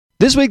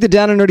This week, the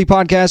Down and Nerdy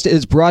podcast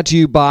is brought to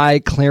you by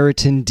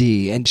Claritin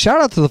D. And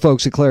shout out to the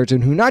folks at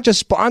Claritin who not just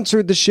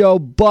sponsored the show,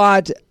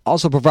 but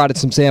also provided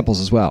some samples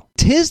as well.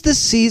 'Tis the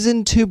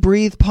season to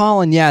breathe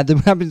pollen. Yeah,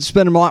 I've been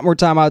spending a lot more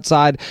time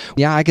outside.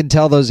 Yeah, I can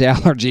tell those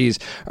allergies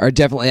are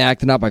definitely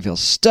acting up. I feel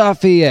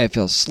stuffy. I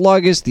feel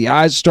sluggish. The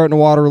eyes are starting to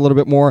water a little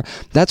bit more.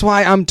 That's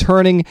why I'm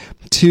turning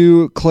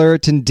to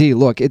Claritin D.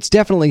 Look, it's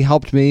definitely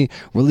helped me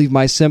relieve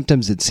my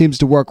symptoms. It seems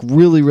to work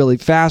really, really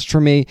fast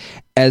for me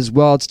as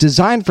well. It's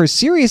designed for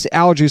serious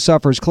allergy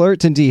sufferers.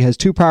 Claritin D has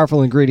two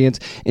powerful ingredients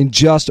in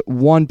just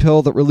one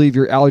pill that relieve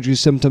your allergy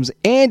symptoms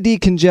and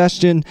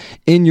decongestion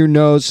in your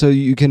nose so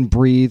you can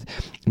breathe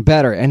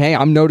better. And hey,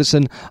 I'm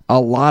noticing a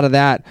lot of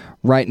that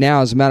right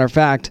now. As a matter of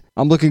fact,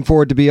 I'm looking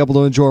forward to be able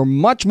to enjoy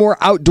much more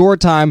outdoor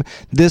time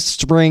this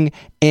spring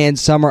and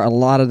summer. A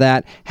lot of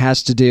that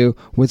has to do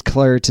with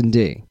Claritin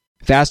D.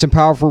 Fast and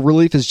powerful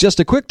relief is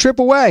just a quick trip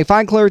away.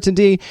 Find Claritin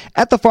D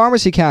at the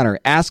pharmacy counter.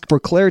 Ask for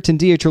Claritin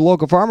D at your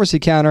local pharmacy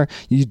counter.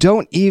 You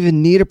don't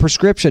even need a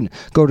prescription.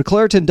 Go to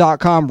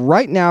Claritin.com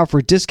right now for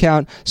a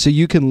discount so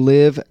you can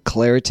live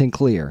Claritin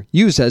Clear.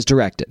 Use as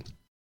directed.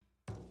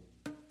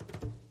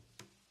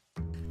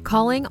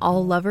 Calling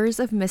all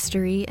lovers of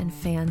mystery and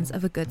fans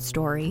of a good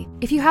story.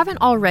 If you haven't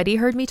already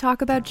heard me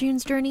talk about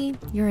June's Journey,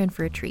 you're in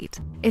for a treat.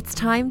 It's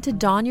time to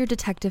don your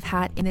detective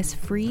hat in this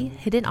free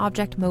hidden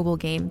object mobile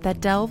game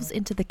that delves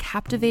into the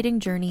captivating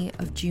journey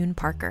of June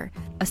Parker,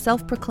 a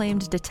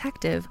self-proclaimed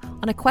detective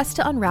on a quest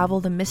to unravel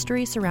the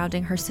mystery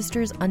surrounding her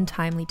sister's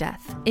untimely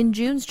death. In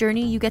June's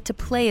Journey, you get to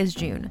play as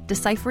June,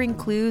 deciphering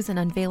clues and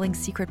unveiling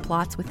secret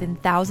plots within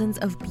thousands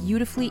of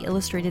beautifully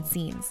illustrated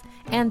scenes.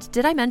 And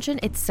did I mention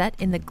it's set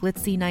in the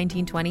glitzy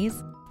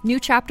 1920s? New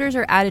chapters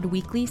are added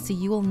weekly, so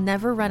you will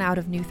never run out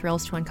of new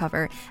thrills to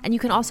uncover, and you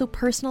can also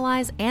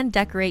personalize and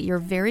decorate your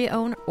very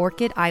own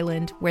Orchid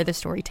Island where the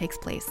story takes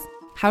place.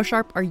 How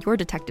sharp are your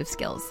detective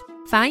skills?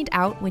 Find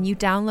out when you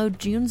download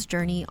June's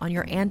Journey on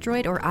your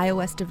Android or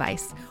iOS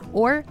device,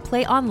 or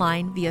play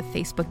online via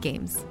Facebook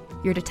Games.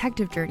 Your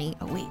detective journey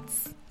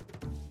awaits.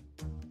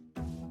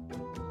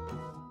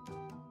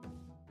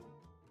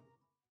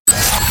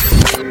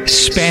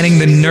 Spanning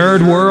the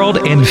nerd world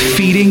and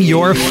feeding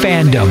your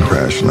fandom.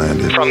 Crash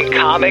landed. From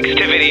comics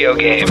to video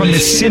games. From the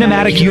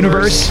cinematic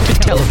universe to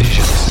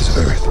television. This is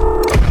Earth.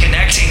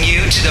 Connecting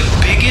you to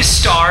the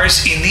biggest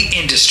stars in the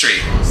industry.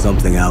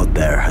 Something out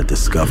there had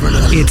discovered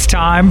us. It's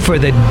time for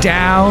the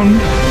Down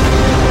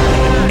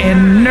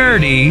and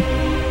Nerdy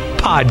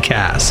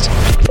podcast.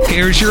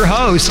 Here's your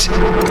host,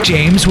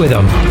 James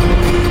Witham.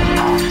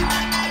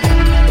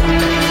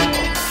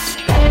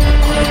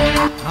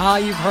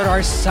 You've heard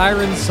our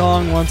Siren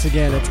song once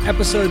again. It's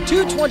episode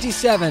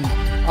 227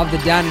 of the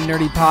Down and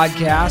Nerdy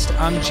podcast.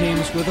 I'm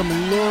James Witham,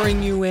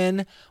 luring you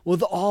in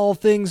with all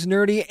things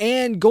nerdy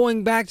and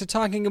going back to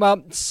talking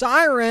about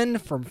Siren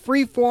from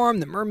Freeform,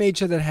 the mermaid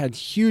show that had a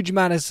huge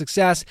amount of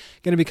success.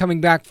 Going to be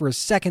coming back for a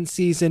second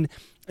season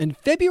in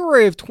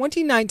February of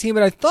 2019,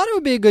 but I thought it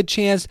would be a good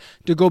chance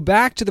to go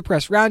back to the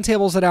press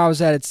roundtables that I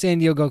was at San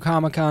Diego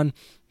Comic-Con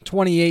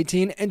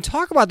 2018 and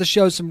talk about the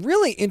show, some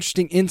really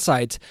interesting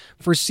insights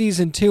for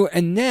season 2,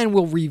 and then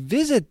we'll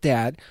revisit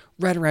that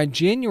right around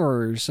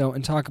January or so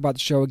and talk about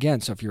the show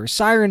again. So if you're a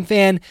Siren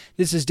fan,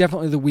 this is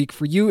definitely the week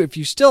for you. If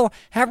you still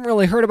haven't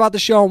really heard about the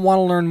show and want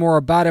to learn more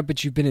about it,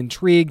 but you've been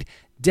intrigued,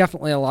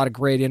 definitely a lot of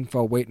great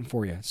info waiting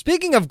for you.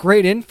 Speaking of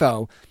great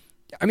info,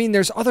 I mean,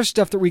 there's other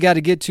stuff that we got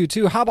to get to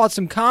too. How about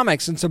some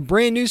comics and some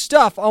brand new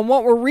stuff on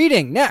what we're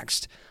reading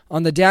next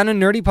on the Down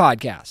and Nerdy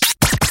podcast?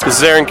 This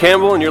is Aaron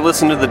Campbell, and you're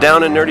listening to the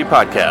Down and Nerdy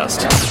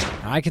podcast.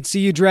 I can see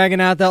you dragging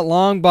out that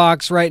long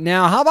box right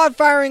now. How about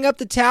firing up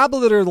the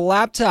tablet or the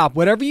laptop?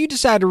 Whatever you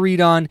decide to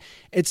read on,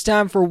 it's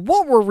time for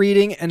what we're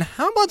reading. And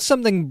how about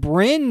something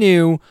brand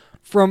new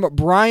from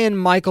Brian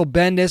Michael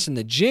Bendis and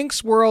the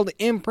Jinx World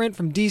imprint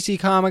from DC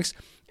Comics?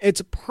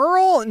 It's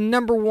Pearl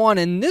 #1,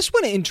 and this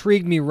one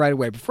intrigued me right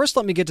away. But first,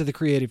 let me get to the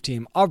creative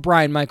team of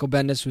Brian Michael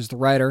Bendis, who's the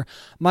writer.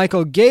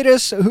 Michael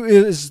Gatiss, who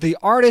is the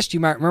artist. You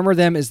might remember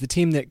them as the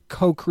team that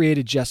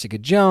co-created Jessica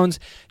Jones.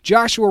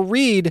 Joshua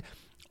Reed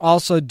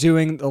also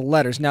doing the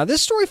letters. Now,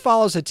 this story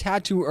follows a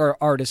tattoo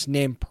artist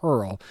named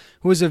Pearl,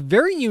 who has a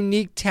very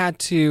unique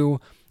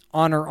tattoo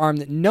on her arm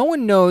that no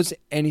one knows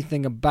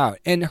anything about.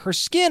 And her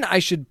skin, I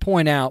should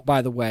point out,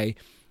 by the way,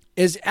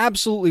 is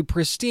absolutely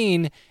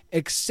pristine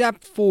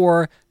except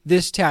for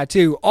this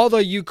tattoo. Although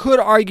you could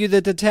argue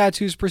that the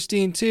tattoo's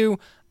pristine too,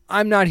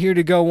 I'm not here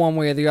to go one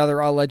way or the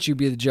other. I'll let you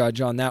be the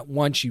judge on that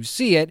once you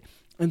see it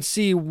and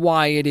see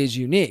why it is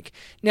unique.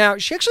 Now,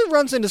 she actually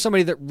runs into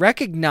somebody that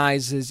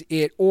recognizes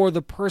it or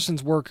the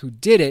person's work who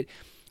did it,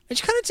 and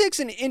she kind of takes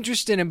an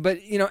interest in him. But,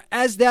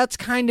 as that's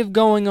kind of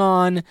going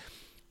on,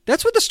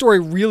 that's what the story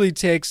really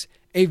takes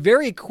a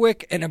very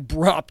quick and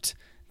abrupt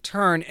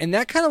turn, and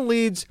that kind of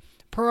leads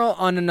Pearl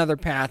on another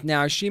path.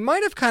 Now, she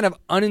might have kind of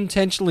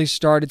unintentionally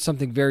started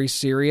something very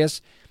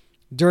serious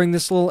during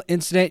this little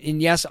incident,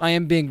 and yes, I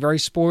am being very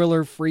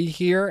spoiler-free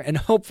here, and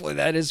hopefully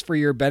that is for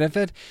your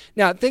benefit.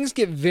 Now, things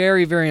get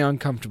very, very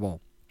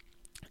uncomfortable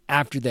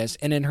after this,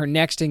 and in her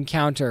next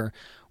encounter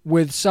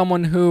with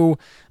someone who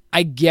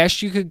I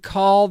guess you could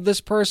call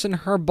this person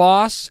her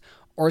boss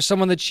or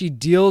someone that she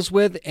deals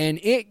with, and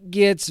it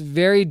gets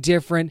very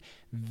different,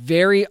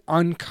 very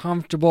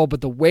uncomfortable,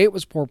 but the way it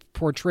was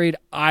portrayed,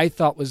 I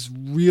thought was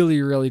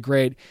really, really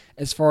great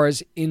as far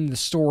as in the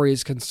story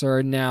is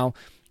concerned. Now,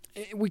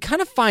 we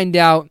kind of find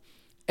out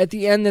at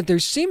the end that there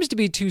seems to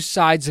be two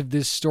sides of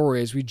this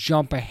story as we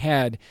jump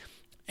ahead,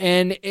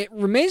 and it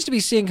remains to be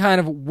seen kind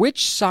of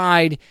which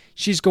side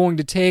she's going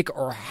to take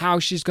or how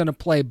she's going to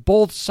play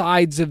both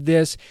sides of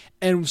this,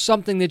 and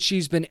something that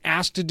she's been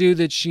asked to do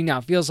that she now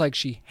feels like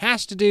she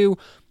has to do,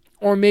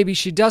 or maybe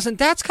she doesn't.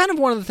 That's kind of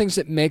one of the things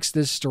that makes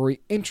this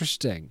story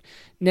interesting.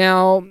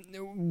 Now,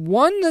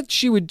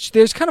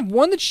 there's kind of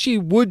one that she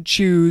would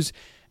choose,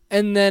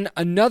 and then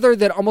another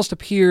that almost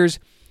appears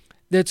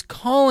that's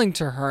calling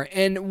to her.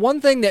 And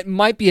one thing that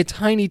might be a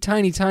tiny,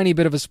 tiny, tiny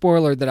bit of a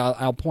spoiler that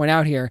I'll point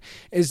out here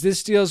is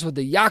this deals with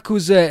the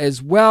Yakuza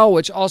as well,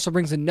 which also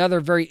brings another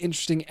very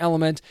interesting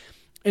element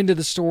into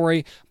the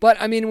story. But,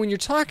 I mean, when you're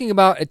talking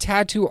about a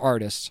tattoo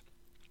artist,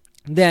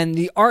 then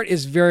the art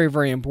is very,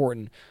 very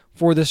important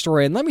for the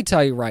story. And let me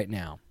tell you right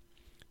now,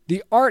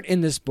 the art in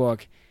this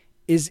book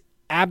is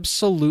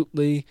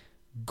absolutely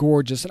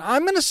gorgeous. And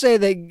I'm going to say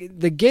that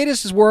the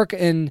Gatiss' work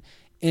in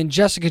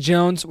Jessica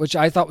Jones, which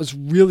I thought was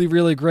really,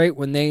 really great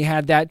when they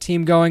had that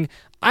team going,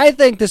 I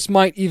think this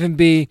might even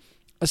be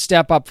a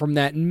step up from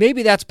that. And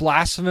maybe that's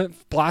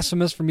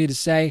blasphemous for me to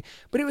say,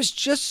 but it was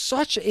just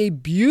such a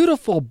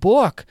beautiful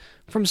book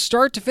from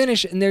start to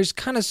finish. And there's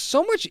kind of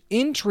so much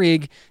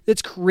intrigue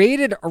that's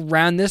created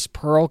around this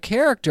Pearl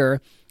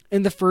character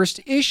in the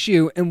first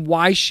issue and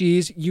why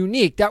she's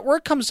unique. That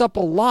word comes up a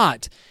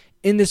lot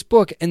in this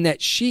book, and that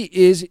she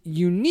is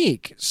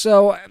unique.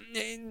 So,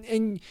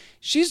 and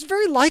she's a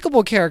very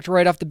likable character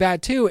right off the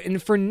bat too,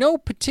 and for no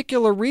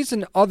particular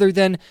reason other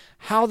than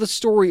how the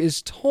story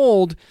is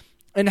told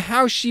and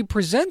how she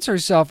presents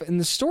herself in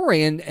the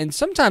story. And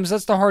sometimes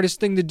that's the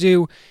hardest thing to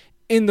do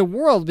in the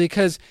world,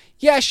 because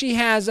yeah, she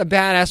has a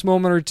badass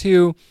moment or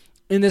two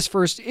in this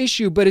first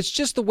issue, but it's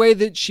just the way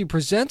that she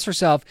presents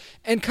herself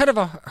and kind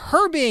of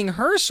her being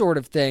her sort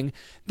of thing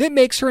that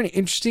makes her an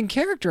interesting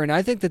character. And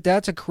I think that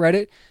that's a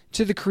credit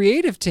to the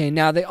creative team.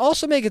 Now, they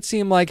also make it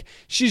seem like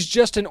she's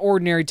just an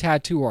ordinary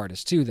tattoo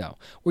artist too, though,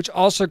 which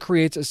also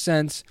creates a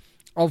sense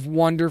of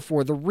wonder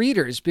for the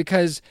readers,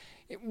 because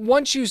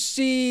once you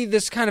see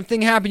this kind of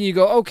thing happen, you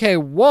go, okay,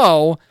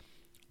 whoa,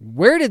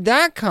 where did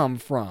that come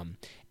from?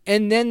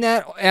 And then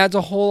that adds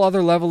a whole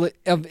other level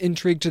of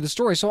intrigue to the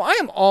story. So I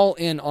am all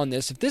in on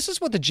this. If this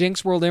is what the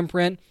Jinx World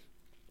imprint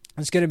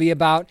is going to be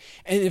about,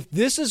 and if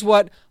this is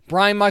what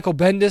Brian Michael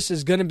Bendis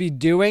is going to be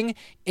doing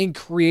in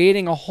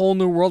creating a whole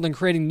new world and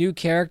creating new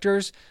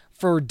characters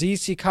for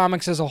DC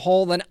Comics as a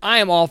whole, then I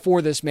am all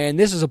for this, man.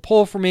 This is a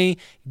pull for me.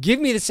 Give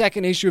me the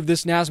second issue of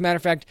this now. As a matter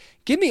of fact,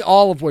 give me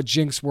all of what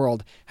Jinx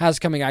World has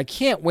coming. I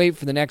can't wait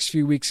for the next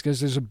few weeks because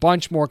there's a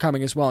bunch more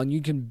coming as well, and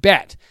you can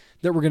bet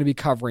that we're going to be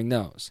covering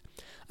those.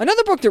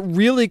 Another book that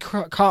really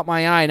caught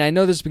my eye, and I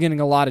know this is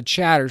beginning a lot of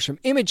chatters from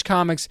Image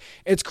Comics,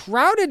 it's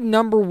Crowded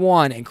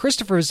 #1, and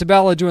Christopher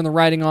Isabella doing the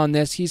writing on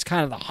this. He's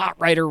kind of the hot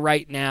writer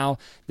right now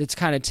that's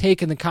kind of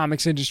taken the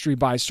comics industry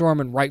by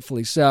storm, and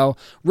rightfully so.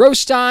 Rose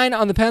Stein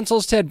on the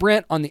pencils, Ted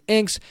Brandt on the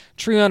inks,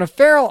 Triona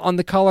Farrell on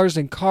the colors,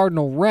 and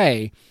Cardinal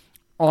Ray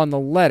on the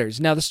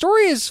letters. Now, the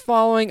story is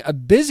following a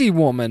busy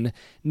woman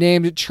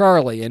named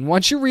Charlie, and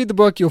once you read the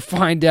book, you'll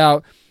find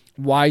out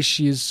why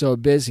she is so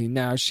busy.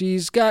 Now,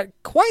 she's got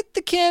quite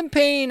the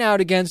campaign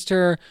out against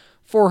her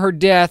for her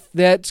death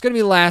that's going to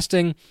be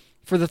lasting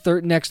for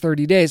the next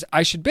 30 days.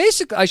 I should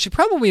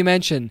probably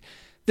mention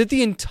that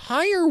the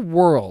entire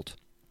world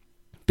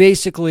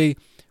basically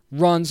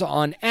runs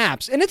on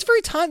apps. And it's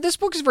this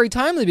book is very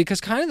timely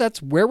because kind of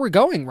that's where we're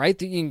going, right?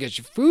 You can get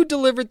your food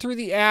delivered through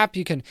the app.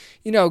 You can,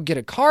 get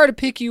a car to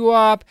pick you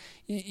up.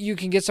 You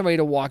can get somebody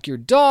to walk your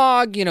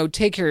dog,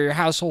 take care of your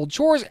household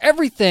chores,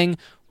 everything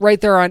right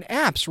there on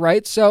apps,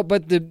 right? So,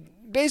 but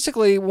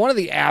basically one of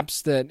the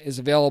apps that is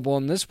available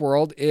in this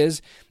world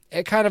is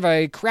a kind of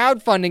a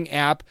crowdfunding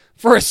app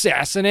for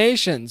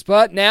assassinations.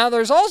 But now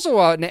there's also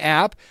an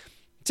app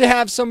to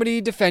have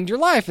somebody defend your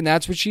life, and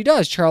that's what she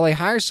does. Charlie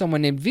hires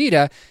someone named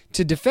Vita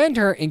to defend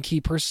her and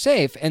keep her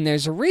safe, and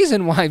there's a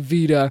reason why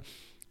Vita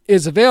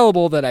is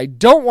available that I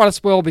don't want to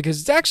spoil because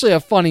it's actually a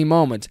funny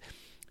moment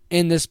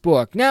in this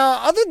book.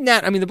 Now, other than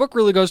that, the book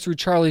really goes through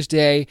Charlie's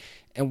day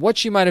and what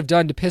she might have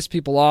done to piss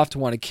people off to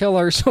want to kill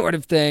her sort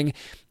of thing,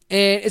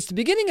 and it's the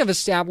beginning of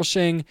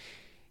establishing,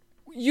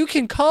 you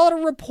can call it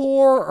a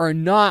rapport or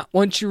not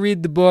once you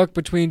read the book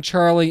between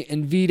Charlie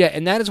and Vita,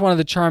 and that is one of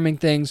the charming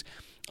things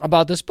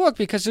about this book,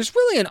 because there's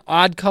really an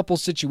odd couple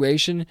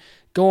situation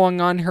going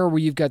on here where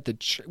you've got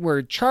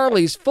where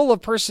Charlie's full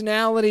of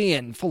personality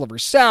and full of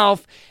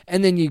herself,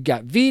 and then you've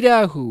got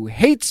Vita who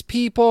hates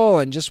people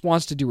and just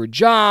wants to do her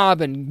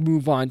job and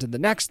move on to the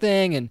next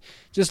thing and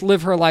just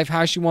live her life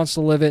how she wants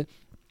to live it.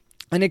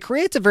 And it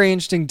creates a very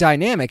interesting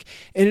dynamic,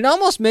 and it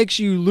almost makes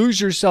you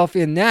lose yourself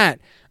in that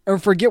or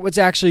forget what's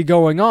actually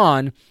going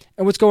on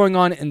and what's going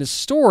on in the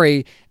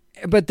story.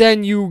 but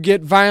then you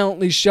get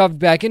violently shoved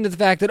back into the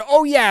fact that,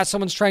 oh yeah,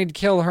 someone's trying to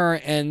kill her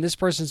and this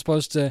person's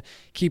supposed to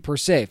keep her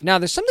safe. Now,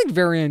 there's something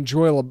very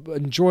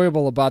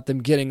enjoyable about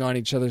them getting on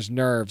each other's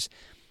nerves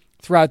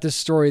throughout this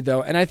story,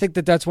 though, and I think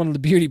that that's one of the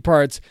beauty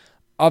parts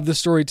of the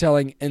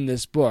storytelling in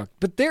this book.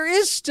 But there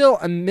is still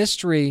a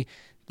mystery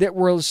that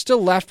we're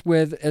still left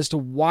with as to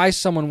why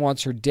someone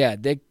wants her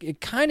dead. It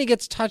kind of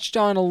gets touched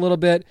on a little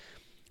bit,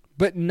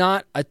 but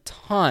not a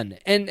ton.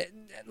 And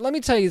let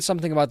me tell you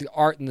something about the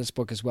art in this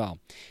book as well.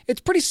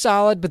 It's pretty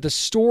solid, but the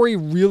story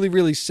really,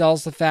 really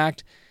sells the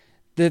fact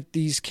that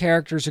these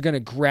characters are going to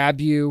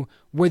grab you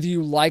whether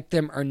you like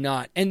them or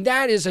not. And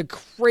that is a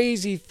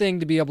crazy thing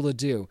to be able to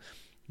do.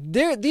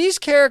 These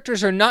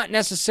characters are not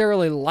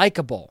necessarily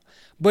likable,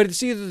 but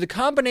it's either the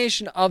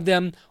combination of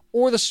them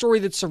or the story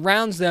that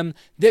surrounds them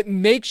that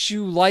makes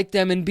you like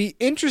them and be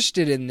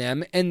interested in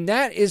them. And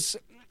that is,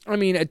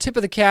 a tip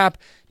of the cap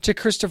to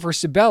Christopher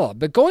Sebela.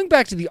 But going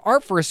back to the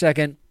art for a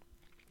second,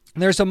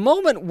 there's a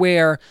moment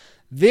where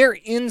they're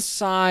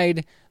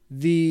inside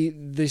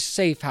the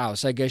safe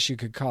house, I guess you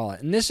could call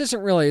it. And this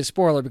isn't really a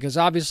spoiler because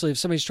obviously if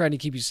somebody's trying to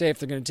keep you safe,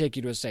 they're going to take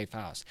you to a safe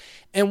house.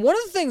 And one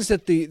of the things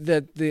that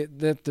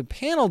the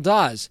panel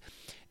does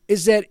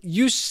is that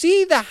you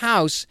see the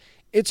house.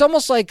 It's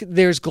almost like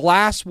there's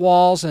glass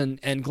walls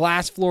and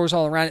glass floors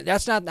all around it.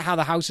 That's not how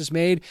the house is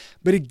made,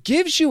 but it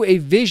gives you a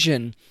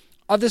vision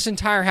of this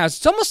entire house.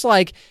 It's almost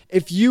like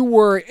if you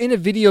were in a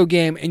video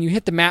game and you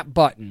hit the map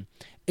button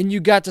and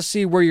you got to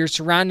see where your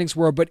surroundings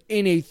were, but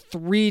in a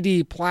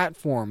 3D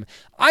platform.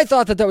 I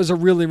thought that was a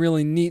really,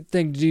 really neat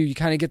thing to do. You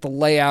kind of get the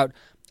layout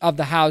of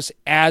the house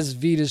as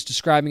Vita's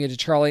describing it to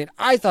Charlie, and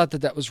I thought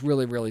that was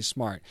really, really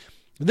smart.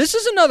 This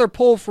is another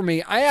pull for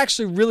me. I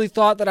actually really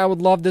thought that I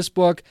would love this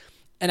book,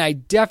 and I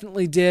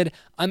definitely did.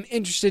 I'm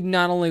interested in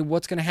not only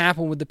what's going to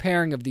happen with the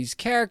pairing of these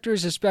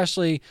characters,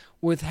 especially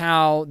with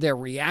how they're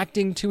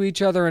reacting to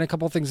each other and a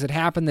couple things that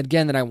happen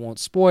that I won't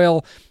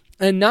spoil.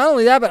 And not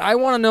only that, but I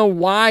want to know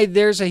why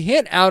there's a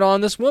hit out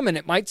on this woman.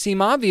 It might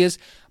seem obvious,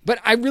 but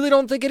I really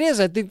don't think it is.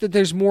 I think that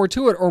there's more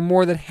to it or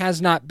more that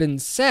has not been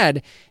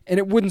said, and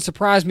it wouldn't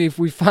surprise me if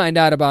we find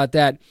out about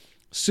that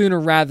sooner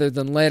rather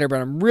than later.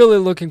 But I'm really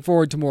looking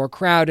forward to more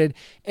Crowded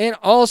and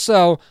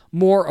also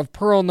more of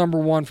Pearl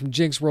 #1 from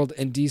Jinx World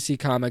and DC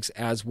Comics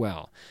as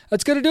well.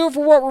 That's going to do it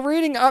for what we're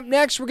reading. Up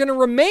next, we're going to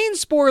remain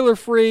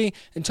spoiler-free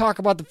and talk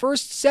about the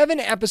first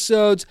 7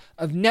 episodes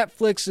of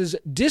Netflix's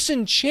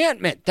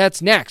Disenchantment.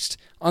 That's next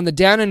on the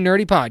Down and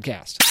Nerdy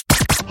podcast.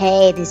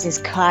 Hey, this is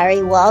Kari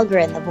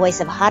Walgren, the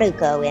voice of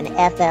Haruko in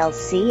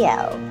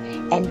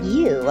FLCL, and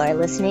you are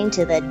listening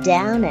to the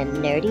Down and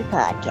Nerdy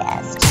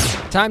podcast.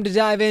 Time to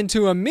dive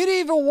into a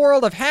medieval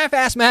world of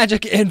half-ass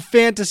magic and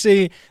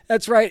fantasy.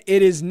 That's right,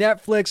 it is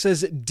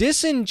Netflix's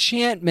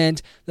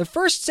Disenchantment. The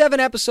first 7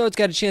 episodes,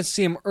 got a chance to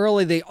see them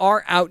early. They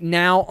are out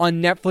now on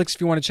Netflix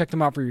if you want to check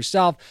them out for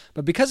yourself.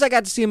 But because I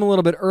got to see them a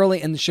little bit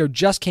early and the show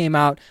just came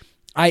out,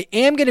 I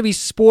am going to be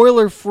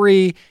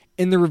spoiler-free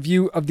in the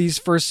review of these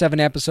first 7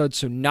 episodes,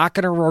 so not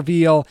going to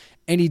reveal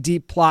any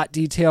deep plot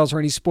details or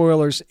any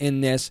spoilers in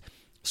this.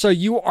 So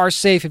you are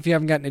safe if you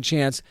haven't gotten a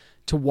chance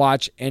to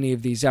watch any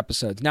of these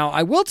episodes. Now,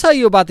 I will tell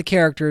you about the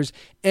characters,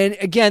 and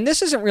again,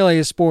 this isn't really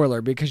a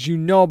spoiler because you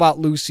know about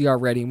Lucy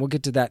already, and we'll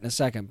get to that in a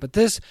second. But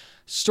this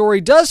story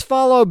does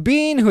follow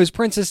Bean, who is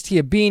Princess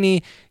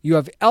Tiabini. You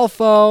have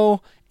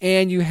Elfo,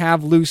 and you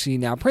have Lucy.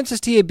 Now, Princess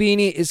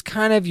Tiabini is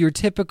kind of your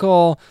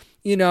typical,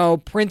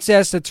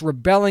 princess that's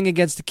rebelling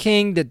against the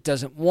king, that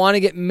doesn't want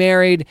to get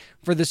married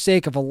for the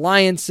sake of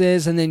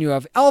alliances. And then you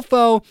have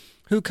Elfo,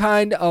 who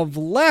kind of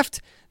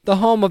left the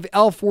home of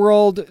Elf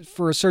World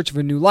for a search of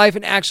a new life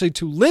and actually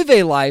to live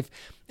a life.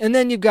 And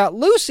then you've got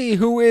Lucy,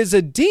 who is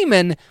a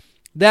demon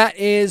that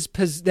has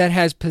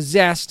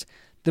possessed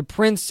the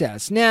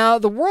princess. Now,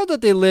 the world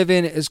that they live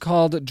in is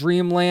called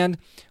Dreamland,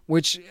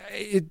 which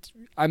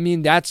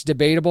that's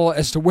debatable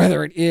as to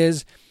whether it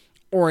is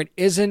or it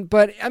isn't.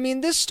 But,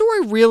 this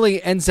story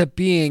really ends up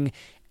being,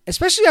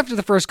 especially after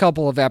the first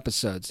couple of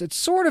episodes, it's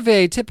sort of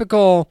a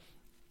typical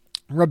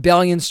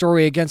rebellion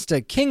story against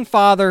a king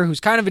father who's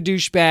kind of a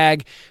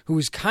douchebag,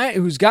 who's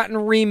gotten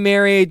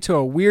remarried to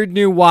a weird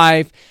new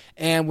wife,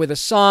 and with a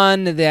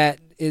son that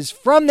is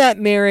from that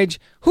marriage,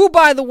 who,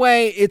 by the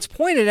way, it's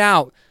pointed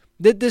out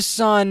that this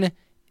son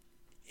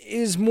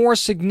is more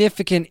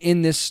significant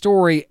in this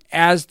story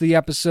as the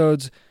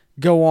episodes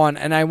go on,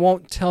 and I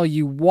won't tell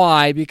you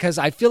why, because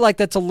I feel like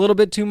that's a little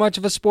bit too much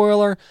of a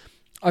spoiler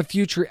of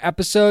future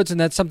episodes, and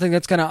that's something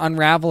that's going to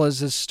unravel as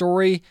this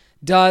story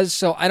does,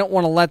 so I don't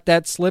want to let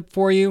that slip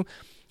for you.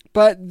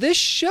 But this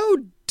show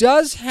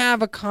does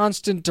have a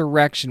constant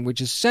direction,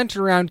 which is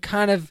centered around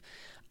kind of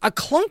a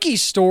clunky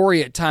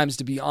story at times,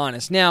 to be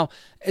honest. Now,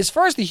 as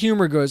far as the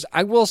humor goes,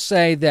 I will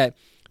say that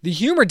the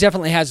humor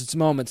definitely has its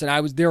moments,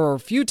 and there were a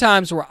few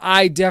times where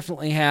I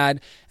definitely had,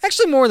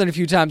 actually more than a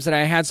few times, that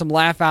I had some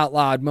laugh out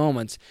loud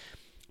moments.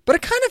 But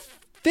it kind of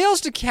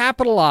fails to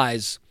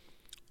capitalize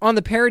on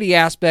the parody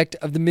aspect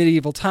of the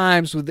medieval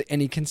times with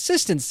any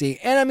consistency.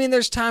 And I mean,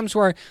 there's times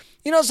where,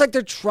 it's like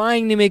they're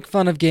trying to make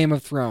fun of Game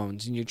of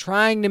Thrones, and you're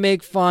trying to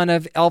make fun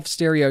of elf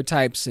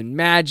stereotypes and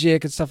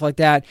magic and stuff like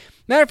that.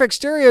 Matter of fact,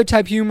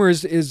 stereotype humor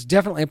is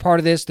definitely a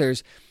part of this.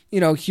 There's,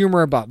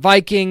 humor about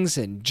Vikings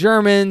and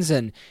Germans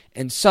and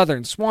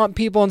southern swamp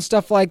people and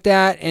stuff like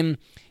that. And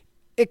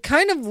it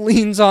kind of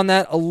leans on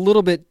that a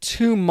little bit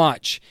too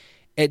much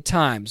at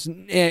times.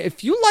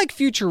 If you like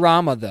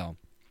Futurama, though,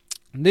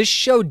 this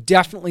show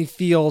definitely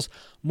feels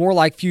more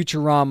like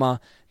Futurama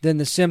than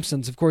The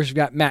Simpsons. Of course, you've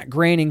got Matt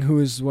Groening, who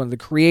is one of the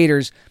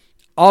creators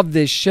of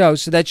this show,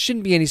 so that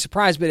shouldn't be any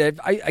surprise. But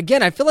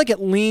I feel like it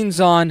leans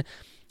on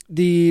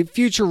the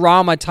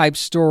Futurama type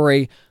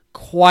story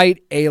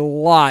quite a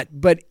lot,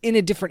 but in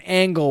a different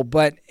angle.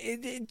 But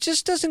it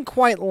just doesn't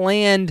quite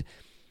land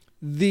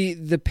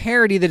the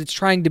parody that it's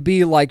trying to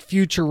be like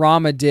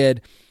Futurama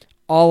did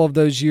all of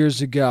those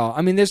years ago.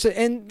 I mean,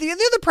 and the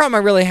other problem I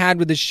really had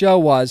with the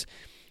show is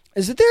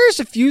that there's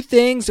a few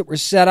things that were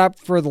set up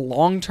for the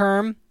long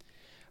term,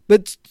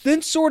 but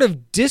then sort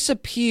of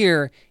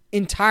disappear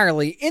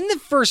entirely in the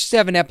first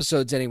 7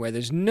 episodes. Anyway,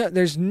 there's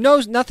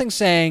nothing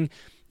saying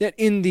that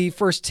in the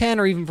first 10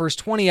 or even first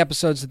 20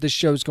 episodes that this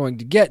show is going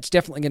to get, it's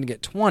definitely going to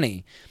get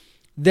 20,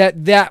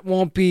 that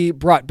won't be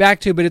brought back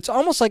to. But it's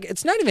almost like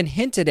it's not even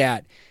hinted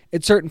at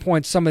certain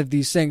points. Some of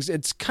these things,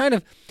 it's kind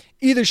of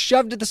either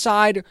shoved to the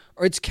side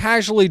or it's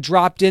casually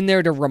dropped in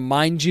there to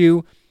remind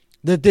you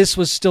that this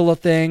was still a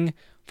thing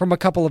from a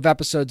couple of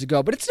episodes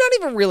ago. But it's not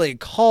even really a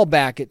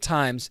callback at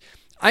times.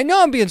 I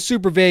know I'm being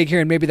super vague here,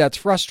 and maybe that's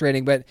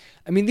frustrating, but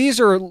I mean, these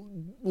are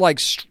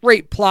like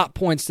straight plot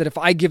points that if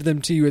I give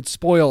them to you, it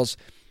spoils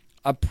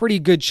a pretty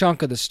good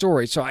chunk of the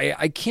story. So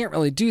I can't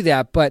really do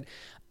that. But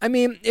I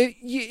mean,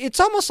 it's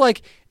almost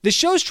like the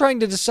show's trying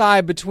to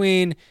decide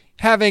between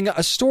having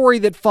a story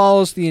that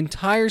follows the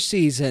entire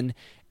season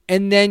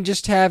and then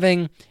just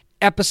having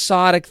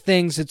episodic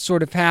things that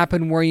sort of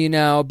happen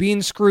where,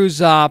 Bean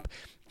screws up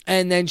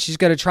and then she's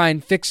got to try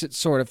and fix it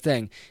sort of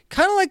thing.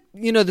 Kind of like,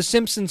 The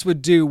Simpsons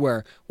would do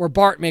where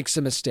Bart makes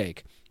a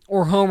mistake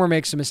or Homer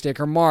makes a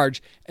mistake or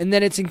Marge, and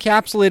then it's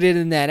encapsulated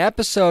in that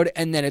episode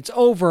and then it's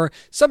over.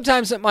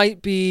 Sometimes it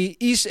might be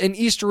an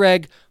Easter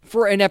egg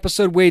for an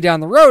episode way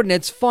down the road and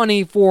it's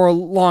funny for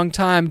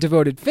long-time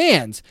devoted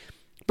fans,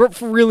 but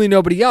for really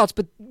nobody else.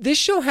 But this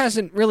show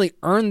hasn't really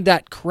earned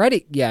that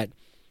credit yet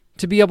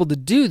to be able to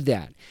do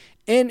that.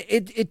 And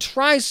it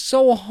tries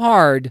so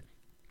hard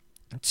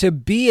to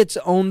be its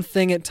own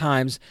thing at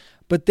times,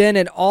 but then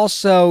it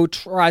also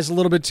tries a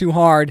little bit too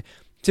hard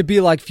to be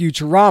like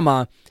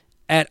Futurama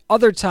at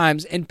other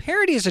times. And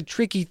parody is a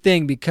tricky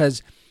thing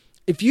because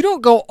if you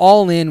don't go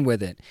all in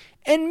with it,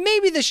 and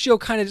maybe this show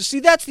kind of, see,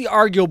 that's the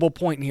arguable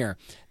point here.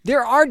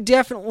 It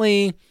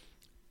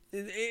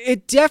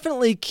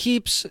definitely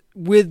keeps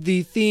with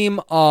the theme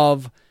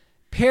of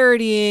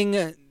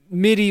parodying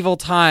medieval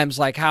times,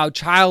 like how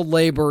child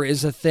labor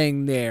is a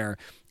thing there,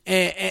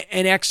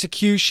 and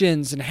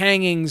executions and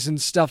hangings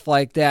and stuff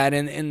like that,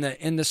 and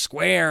in the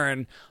square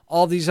and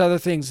all these other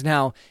things, and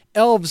how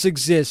elves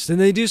exist, and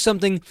they do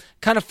something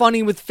kind of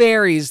funny with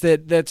fairies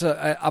that's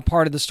a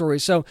part of the story.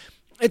 So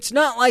it's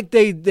not like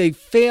they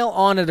fail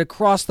on it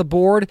across the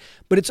board,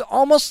 but it's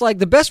almost like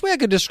the best way I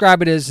could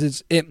describe it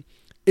is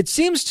it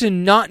seems to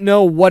not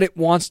know what it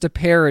wants to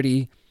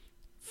parody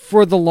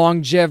for the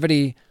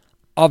longevity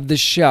of the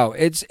show.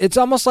 It's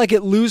almost like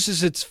it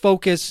loses its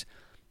focus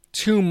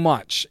too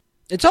much.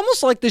 It's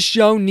almost like the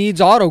show needs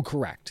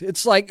autocorrect.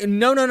 It's like,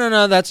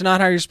 no, that's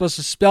not how you're supposed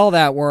to spell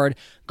that word.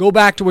 Go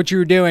back to what you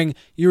were doing.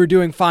 You were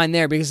doing fine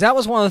there. Because that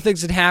was one of the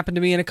things that happened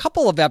to me in a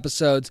couple of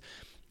episodes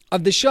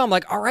of the show. I'm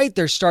like, all right,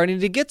 they're starting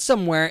to get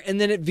somewhere.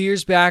 And then it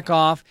veers back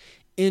off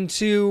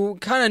into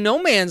kind of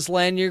no man's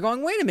land. You're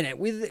going, wait a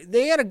minute.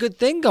 They had a good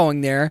thing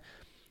going there.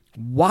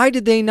 Why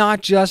did they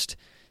not just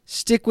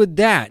stick with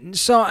that? And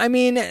so, I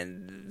mean,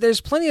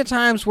 there's plenty of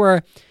times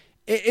where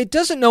it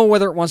doesn't know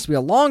whether it wants to be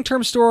a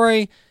long-term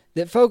story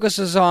that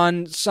focuses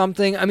on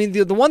something. I mean,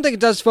 the one thing it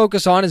does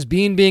focus on is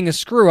being a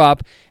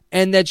screw-up,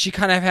 and that she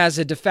kind of has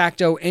a de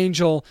facto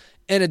angel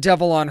and a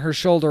devil on her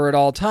shoulder at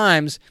all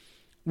times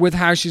with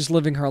how she's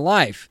living her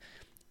life.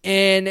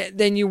 And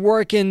then you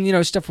work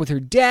in, stuff with her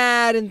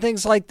dad and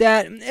things like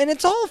that, and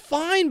it's all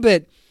fine,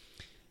 but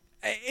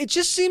it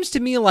just seems to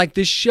me like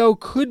this show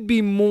could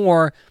be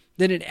more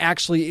than it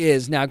actually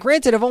is. Now,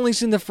 granted, I've only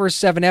seen the first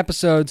 7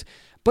 episodes,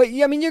 but,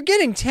 I mean, you're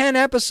getting 10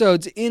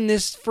 episodes in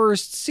this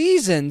first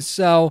season,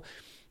 so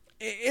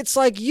it's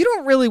like you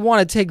don't really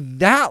want to take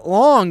that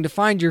long to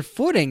find your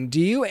footing,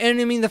 do you? And,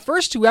 I mean, the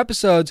first 2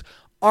 episodes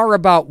are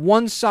about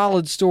one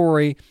solid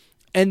story,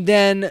 and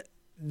then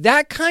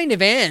that kind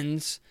of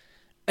ends,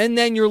 and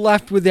then you're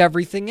left with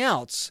everything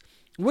else,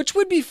 which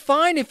would be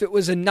fine if it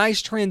was a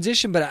nice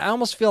transition, but I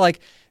almost feel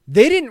like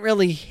they didn't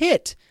really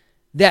hit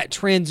that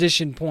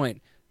transition point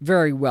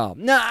very well.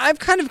 Now, I've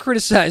kind of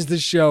criticized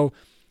this show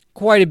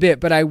quite a bit,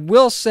 but I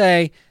will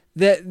say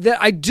that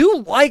I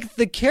do like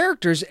the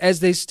characters as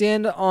they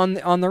stand on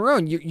their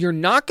own. You're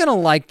not going to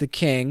like the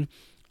king.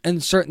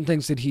 and certain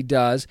things that he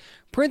does.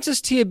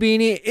 Princess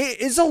Tiabini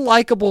is a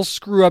likable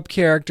screw-up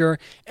character,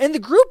 and the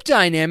group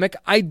dynamic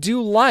I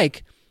do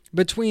like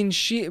between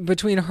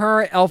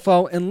her,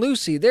 Elfo, and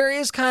Lucy. There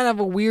is kind of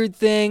a weird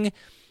thing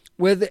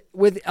with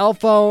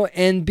Elfo,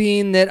 and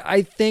being that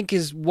I think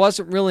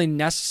wasn't really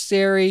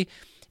necessary,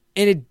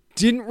 and it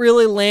didn't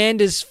really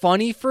land as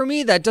funny for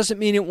me. That doesn't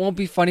mean it won't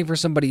be funny for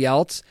somebody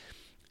else,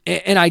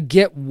 and I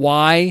get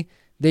why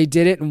they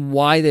did it and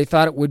why they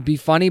thought it would be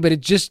funny, but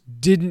it just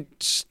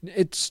didn't.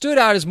 It stood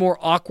out as more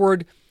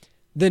awkward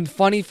than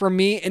funny for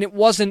me, and it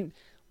wasn't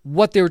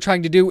what they were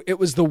trying to do. It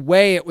was the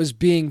way it was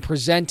being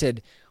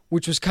presented,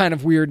 which was kind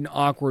of weird and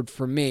awkward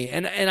for me.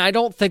 And I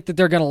don't think that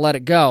they're going to let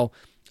it go,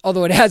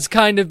 although it has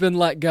kind of been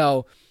let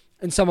go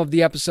in some of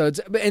the episodes.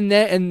 And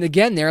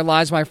again, there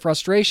lies my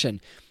frustration.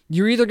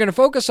 You're either going to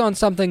focus on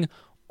something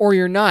or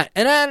you're not.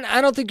 And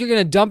I don't think you're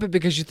going to dump it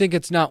because you think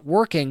it's not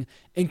working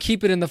and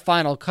keep it in the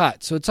final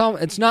cut. So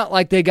it's not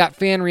like they got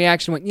fan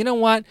reaction and went, you know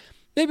what?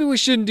 Maybe we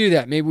shouldn't do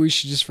that. Maybe we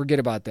should just forget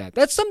about that.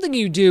 That's something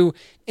you do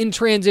in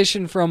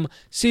transition from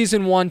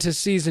season 1 to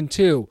season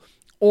 2,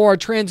 or a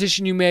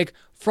transition you make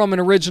from an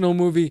original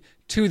movie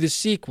to the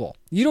sequel.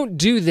 You don't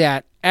do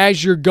that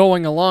as you're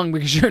going along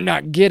because you're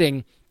not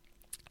getting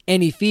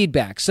any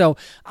feedback. So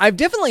I've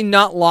definitely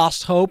not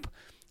lost hope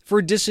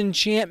for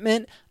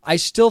Disenchantment. I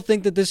still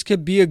think that this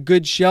could be a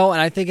good show,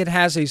 and I think it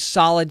has a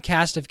solid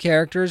cast of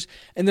characters,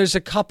 and there's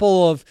a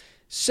couple of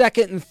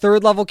second and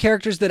third level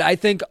characters that I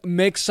think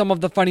make some of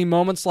the funny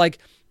moments, like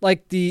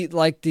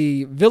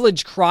the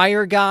village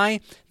crier guy,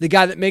 the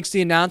guy that makes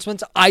the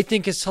announcements, I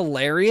think is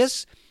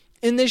hilarious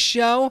in this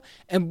show,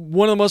 and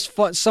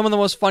some of the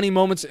most funny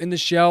moments in the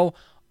show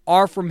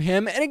are from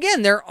him. And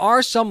again, there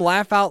are some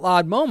laugh out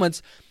loud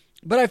moments,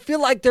 but I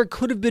feel like there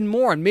could have been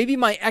more, and maybe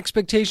my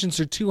expectations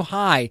are too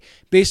high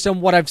based on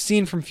what I've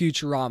seen from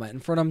Futurama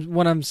and from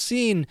what I'm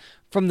seeing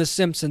from The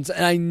Simpsons.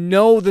 And I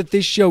know that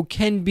this show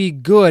can be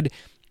good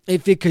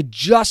if it could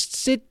just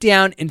sit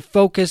down and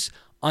focus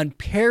on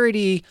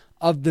parody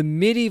of the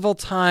medieval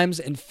times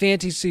and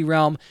fantasy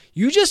realm.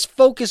 You just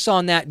focus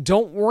on that.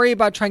 Don't worry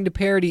about trying to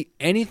parody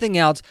anything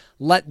else.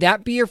 Let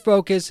that be your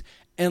focus,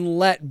 and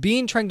let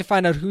being trying to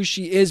find out who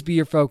she is be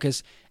your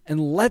focus,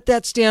 and let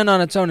that stand on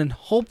its own, and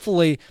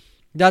hopefully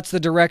that's the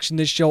direction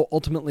this show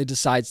ultimately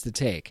decides to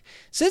take.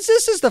 Since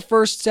this is the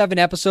first 7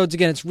 episodes,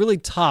 again, it's really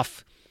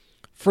tough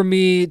for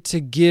me to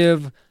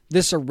give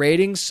this a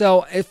rating.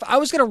 So if I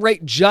was going to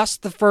rate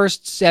just the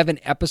first 7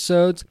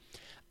 episodes,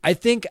 I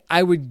think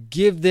I would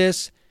give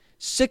this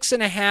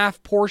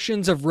 6.5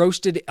 portions of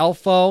roasted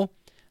Elfo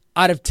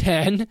out of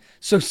 10.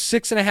 So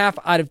 6.5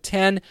 out of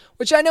 10,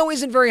 which I know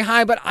isn't very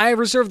high, but I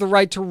reserve the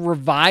right to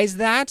revise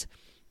that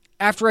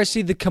after I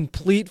see the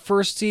complete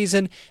first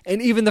season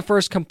and even the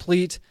first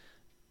complete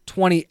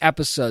 20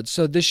 episodes.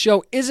 So this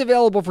show is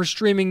available for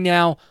streaming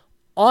now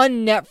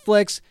on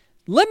Netflix.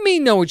 Let me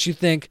know what you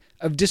think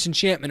of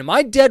Disenchantment. Am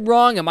I dead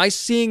wrong? Am I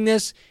seeing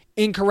this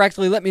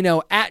incorrectly? Let me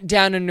know at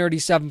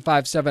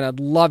DownandNerdy757. I'd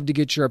love to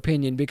get your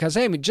opinion, because,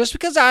 hey, just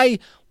because I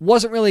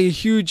wasn't really a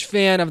huge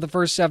fan of the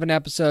first 7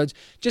 episodes,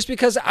 just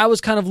because I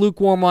was kind of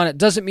lukewarm on it,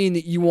 doesn't mean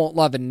that you won't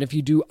love it. And if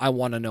you do, I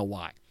want to know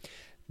why.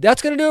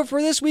 That's going to do it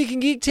for this week in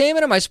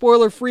Geektainment and my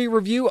spoiler-free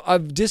review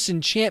of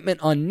Disenchantment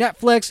on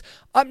Netflix.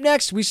 Up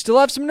next, we still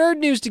have some nerd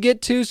news to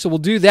get to, so we'll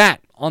do that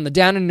on the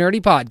Down and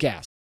Nerdy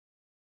podcast.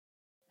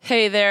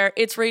 Hey there,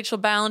 it's Rachel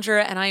Ballinger,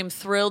 and I am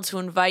thrilled to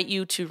invite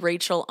you to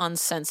Rachel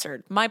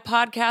Uncensored, my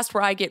podcast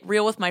where I get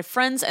real with my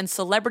friends and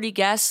celebrity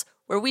guests,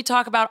 where we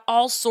talk about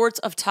all sorts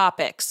of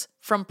topics.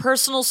 From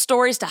personal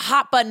stories to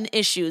hot-button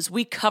issues,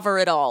 we cover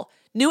it all.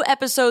 New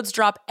episodes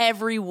drop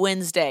every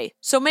Wednesday,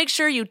 so make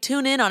sure you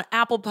tune in on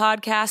Apple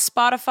Podcasts,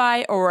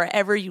 Spotify, or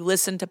wherever you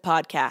listen to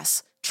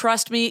podcasts.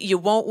 Trust me, you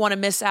won't want to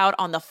miss out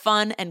on the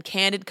fun and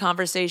candid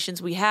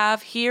conversations we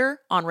have here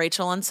on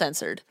Rachel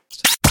Uncensored.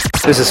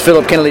 This is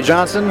Philip Kennedy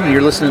Johnson, and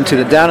you're listening to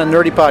the Down and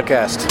Nerdy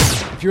podcast.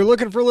 If you're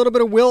looking for a little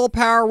bit of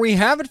willpower, we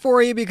have it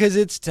for you, because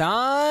it's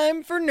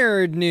time for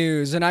nerd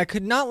news. And I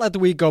could not let the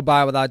week go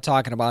by without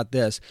talking about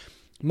this.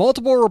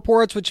 Multiple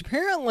reports, which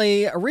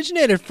apparently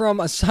originated from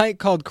a site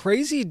called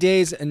Crazy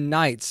Days and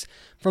Nights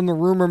from the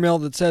rumor mill,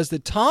 that says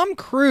that Tom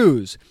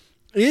Cruise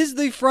is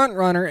the front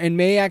runner and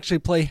may actually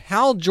play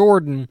Hal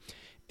Jordan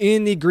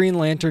in the Green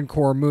Lantern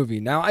Corps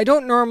movie. Now, I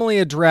don't normally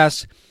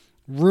address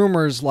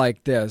rumors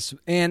like this,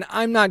 and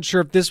I'm not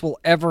sure if this will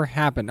ever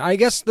happen. I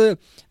guess the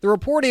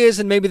report is,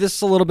 and maybe this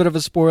is a little bit of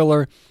a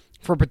spoiler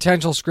for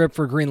potential script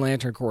for Green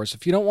Lantern Corps.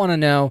 If you don't want to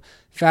know,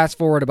 fast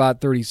forward about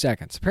 30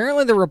 seconds.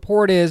 Apparently the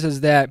report is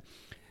that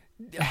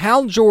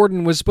Hal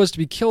Jordan was supposed to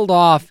be killed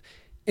off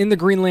in the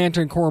Green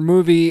Lantern Corps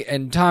movie,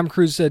 and Tom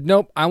Cruise said,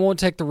 nope, I won't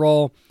take the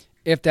role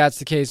if that's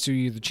the case. So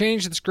you either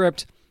change the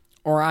script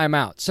or I'm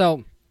out.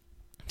 So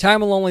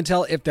time will only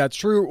tell if that's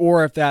true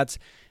or if that's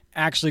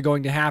actually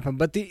going to happen.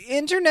 But the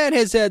internet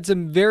has had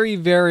some very,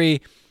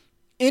 very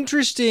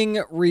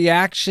interesting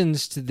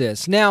reactions to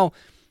this. Now,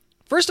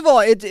 first of all,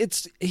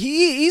 it's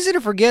easy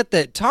to forget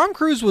that Tom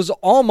Cruise was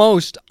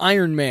almost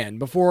Iron Man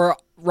before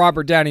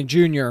Robert Downey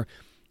Jr.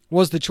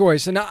 was the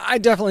choice. And I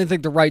definitely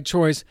think the right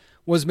choice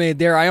was made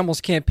there. I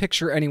almost can't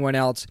picture anyone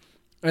else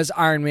as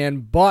Iron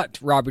Man but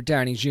Robert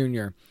Downey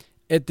Jr.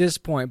 at this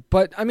point.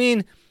 But, I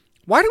mean,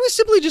 why do we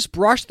simply just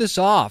brush this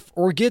off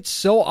or get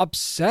so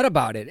upset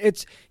about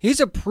it? He's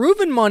a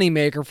proven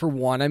moneymaker, for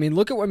one. I mean,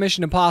 look at what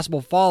Mission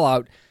Impossible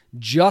Fallout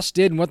just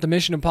did and what the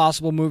Mission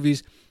Impossible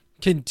movies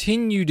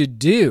continue to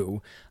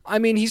do. I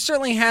mean, he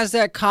certainly has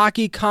that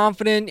cocky,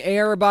 confident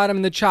air about him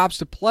and the chops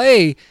to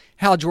play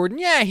Hal Jordan.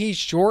 Yeah, he's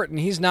short and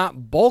he's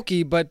not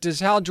bulky, but does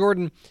Hal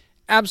Jordan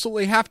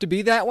absolutely have to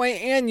be that way?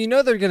 And you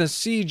know they're going to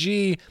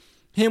CG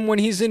him when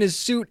he's in his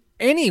suit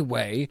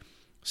anyway.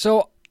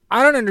 So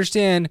I don't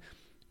understand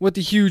what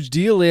the huge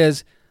deal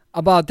is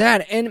about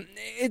that. And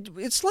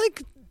it's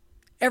like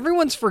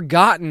everyone's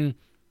forgotten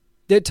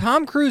that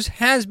Tom Cruise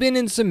has been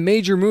in some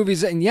major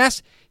movies. And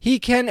yes, he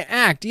can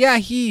act. Yeah,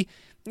 you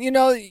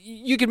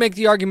could make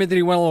the argument that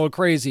he went a little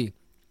crazy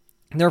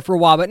there for a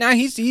while. But now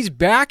he's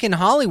back in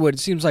Hollywood, it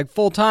seems like,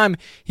 full time.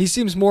 He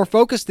seems more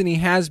focused than he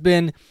has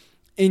been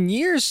in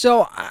years.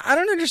 So I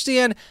don't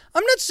understand.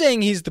 I'm not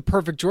saying he's the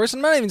perfect choice.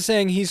 I'm not even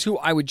saying he's who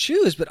I would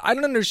choose. But I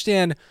don't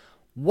understand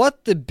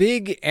what the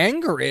big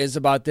anger is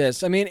about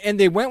this. I mean, and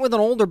they went with an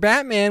older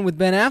Batman with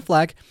Ben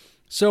Affleck.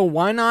 So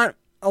why not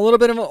a little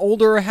bit of an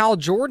older Hal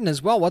Jordan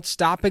as well? What's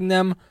stopping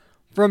them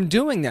from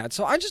doing that?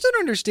 So I just don't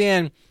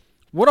understand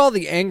what all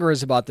the anger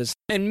is about this.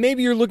 And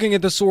maybe you're looking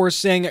at the source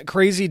saying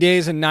Crazy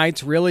Days and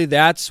Nights. Really,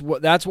 that's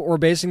what we're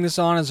basing this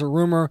on, as a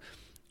rumor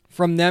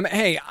from them.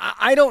 Hey,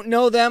 I don't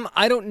know them.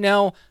 I don't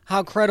know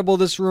how credible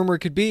this rumor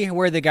could be,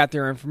 where they got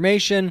their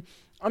information.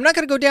 I'm not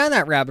going to go down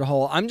that rabbit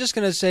hole. I'm just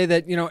going to say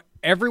that,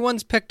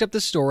 everyone's picked up the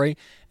story,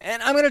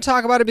 and I'm going to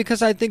talk about it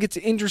because I think it's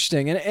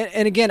interesting.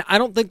 And again, I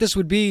don't think this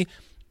would be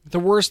the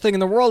worst thing in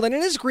the world, and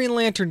it is Green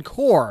Lantern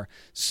Corps.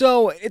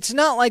 So it's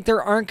not like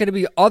there aren't going to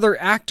be other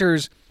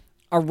actors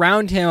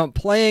around him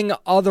playing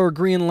other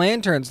Green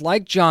Lanterns,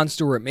 like Jon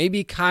Stewart,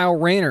 maybe Kyle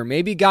Rayner,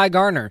 maybe Guy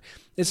Gardner.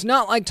 It's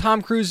not like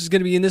Tom Cruise is going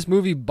to be in this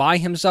movie by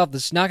himself.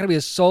 This is not going to be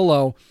a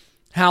solo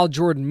Hal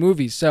Jordan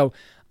movie. So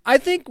I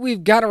think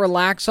we've got to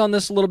relax on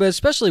this a little bit,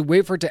 especially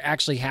wait for it to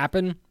actually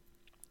happen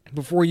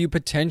before you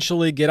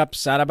potentially get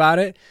upset about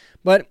it.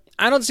 But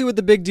I don't see what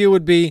the big deal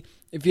would be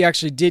if he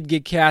actually did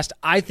get cast.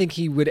 I think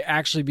he would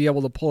actually be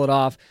able to pull it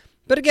off.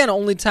 But again,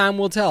 only time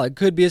will tell. It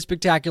could be a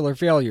spectacular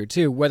failure,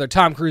 too. Whether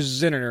Tom Cruise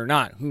is in it or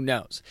not, who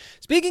knows?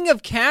 Speaking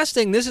of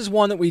casting, this is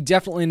one that we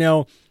definitely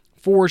know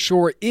for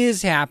sure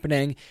is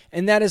happening,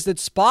 and that is that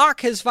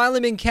Spock has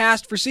finally been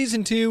cast for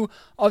Season 2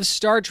 of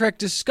Star Trek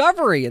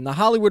Discovery. And The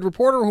Hollywood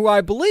Reporter, who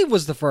I believe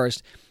was the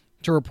first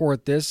to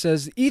report this,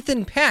 says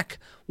Ethan Peck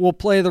will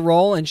play the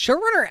role, and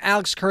showrunner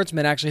Alex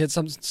Kurtzman actually had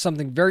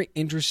something very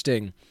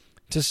interesting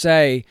to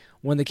say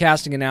when the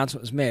casting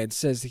announcement was made. It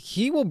says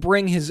he will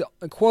bring his,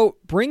 quote,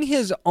 bring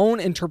his own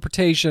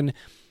interpretation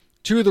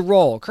to the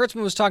role.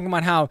 Kurtzman was talking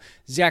about how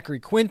Zachary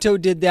Quinto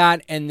did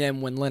that, and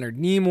then when Leonard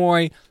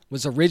Nimoy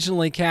was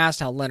originally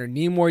cast, how Leonard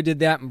Nimoy did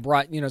that and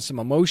brought, some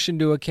emotion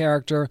to a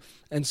character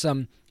and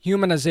some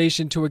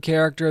humanization to a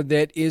character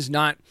that is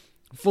not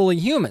fully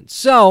human.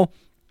 So,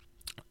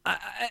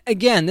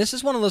 again, this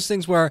is one of those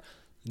things where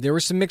there were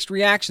some mixed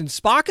reactions.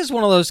 Spock is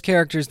one of those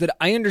characters that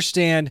I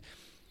understand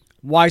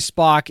why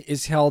Spock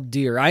is held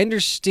dear. I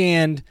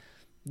understand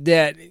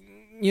that,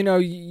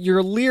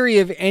 you're leery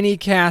of any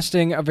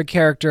casting of a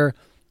character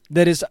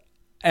that is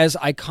as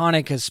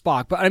iconic as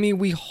Spock. But, I mean,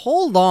 we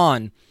hold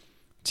on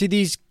to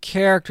these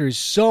characters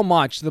so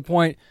much to the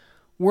point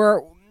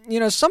where,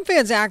 some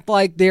fans act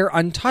like they're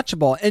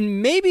untouchable.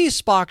 And maybe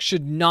Spock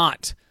should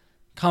not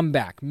come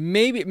back.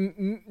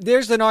 Maybe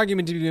there's an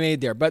argument to be made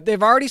there. But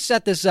they've already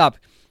set this up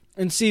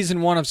in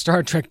Season 1 of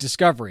Star Trek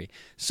Discovery.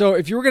 So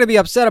if you were going to be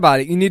upset about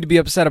it, you need to be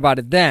upset about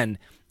it then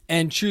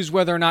and choose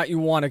whether or not you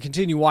want to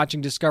continue watching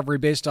Discovery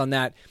based on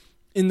that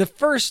in the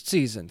first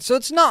season. So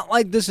it's not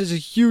like this is a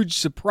huge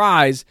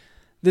surprise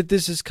that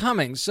this is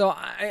coming. So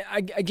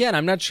again,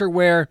 I'm not sure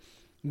where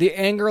the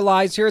anger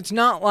lies here. It's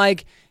not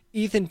like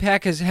Ethan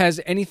Peck has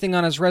anything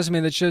on his resume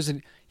that shows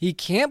that he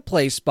can't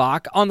play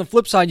Spock. On the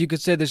flip side, you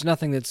could say there's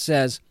nothing that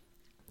says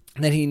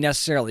that he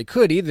necessarily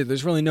could either.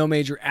 There's really no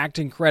major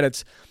acting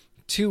credits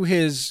to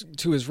his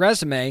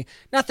resume.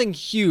 Nothing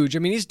huge. I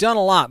mean, he's done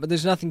a lot, but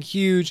there's nothing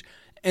huge,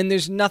 and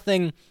there's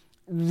nothing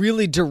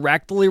really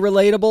directly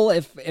relatable,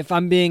 if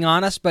I'm being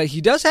honest. But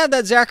he does have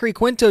that Zachary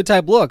Quinto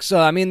type look, so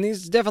I mean,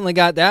 he's definitely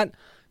got that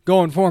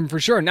going for him for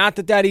sure. Not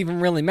that that even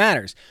really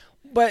matters.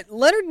 But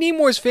Leonard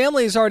Nimoy's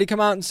family has already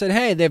come out and said,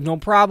 hey, they have no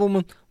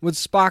problem with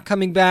Spock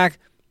coming back.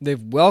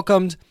 They've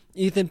welcomed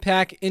Ethan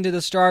Peck into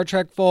the Star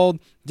Trek fold.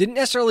 Didn't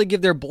necessarily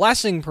give their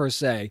blessing per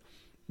se,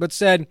 but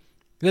said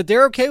that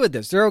they're okay with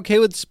this. They're okay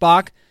with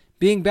Spock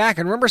being back.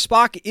 And remember,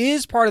 Spock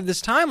is part of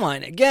this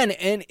timeline, again,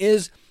 and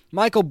is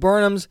Michael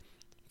Burnham's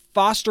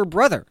foster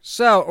brother.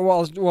 So,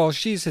 well,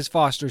 she's his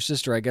foster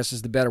sister, I guess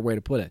is the better way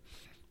to put it.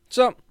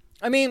 So,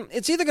 I mean,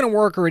 it's either going to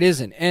work or it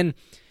isn't. And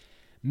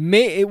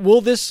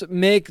will this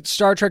make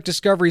Star Trek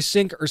Discovery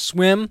sink or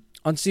swim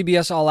on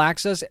CBS All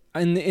Access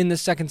in the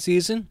second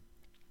season?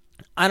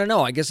 I don't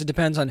know. I guess it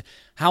depends on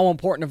how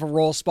important of a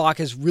role Spock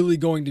is really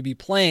going to be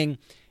playing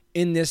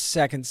in this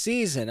second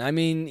season. I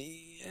mean,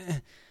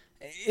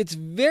 it's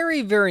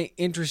very, very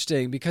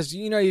interesting because,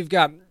 you've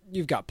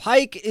got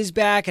Pike is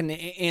back and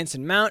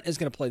Anson Mount is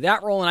going to play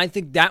that role, and I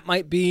think that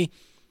might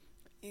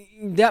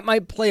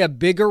play a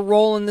bigger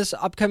role in this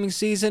upcoming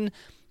season.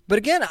 But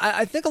again,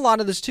 I think a lot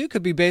of this too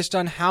could be based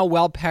on how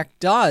well Peck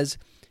does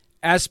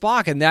as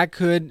Spock, and that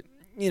could,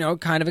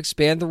 kind of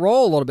expand the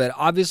role a little bit.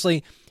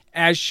 Obviously,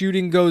 as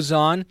shooting goes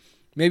on,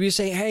 maybe you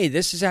say, hey,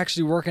 this is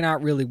actually working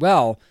out really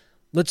well.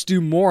 Let's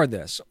do more of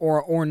this,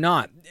 or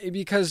not.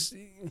 Because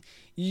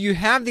you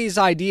have these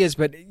ideas,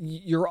 but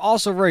you're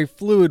also very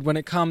fluid when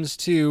it comes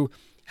to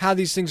how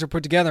these things are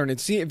put together. And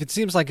if it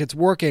seems like it's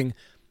working,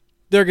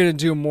 they're going to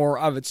do more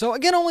of it. So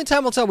again, only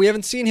time will tell. We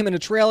haven't seen him in a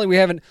trailer. We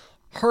haven't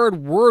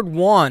heard word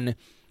one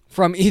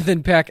from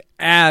Ethan Peck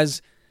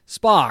as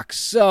Spock.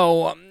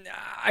 So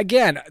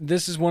again,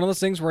 this is one of those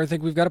things where I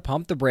think we've got to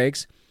pump the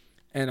brakes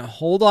and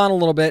hold on a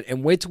little bit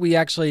and wait till we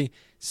actually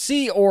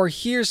see or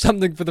hear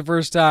something for the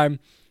first time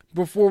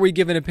before we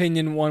give an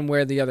opinion one way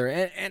or the other.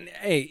 And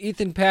hey,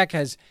 Ethan Peck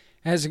has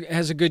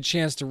a good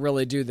chance to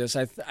really do this.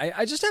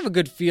 I just have a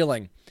good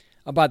feeling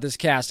about this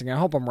casting. I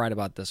hope I'm right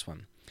about this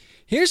one.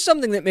 Here's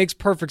something that makes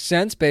perfect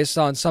sense based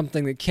on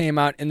something that came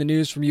out in the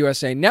news from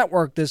USA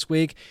Network this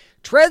week.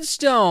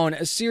 Treadstone,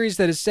 a series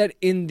that is set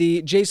in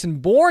the Jason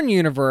Bourne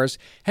universe,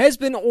 has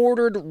been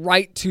ordered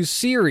right to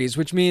series,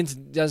 which means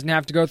it doesn't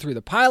have to go through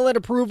the pilot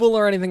approval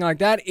or anything like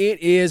that. It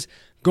is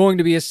going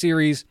to be a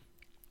series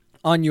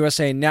on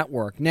USA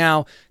Network.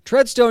 Now,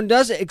 Treadstone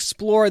does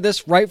explore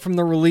this right from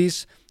the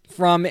release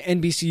from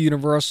NBC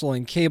Universal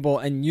and Cable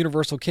and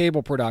Universal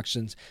Cable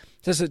Productions.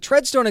 It says that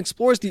Treadstone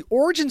explores the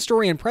origin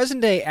story and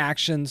present-day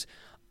actions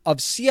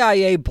of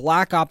CIA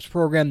Black Ops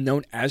program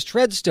known as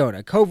Treadstone,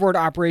 a covert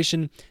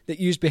operation that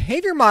used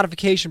behavior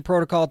modification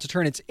protocol to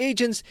turn its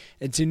agents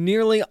into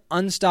nearly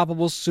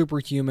unstoppable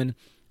superhuman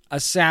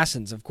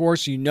assassins. Of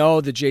course, you know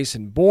the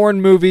Jason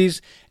Bourne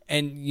movies,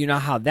 and you know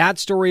how that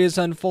story has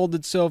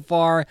unfolded so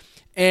far.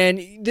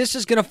 And this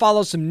is going to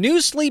follow some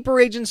new sleeper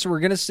agents, so we're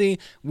going to see.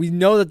 We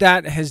know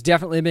that has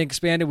definitely been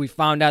expanded. We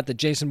found out that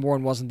Jason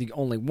Bourne wasn't the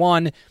only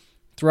one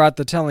throughout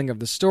the telling of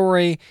the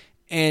story.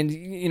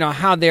 And,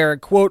 how they're,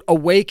 quote,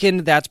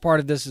 awakened, that's part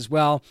of this as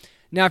well.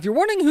 Now, if you're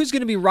wondering who's going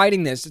to be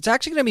writing this, it's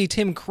actually going to be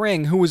Tim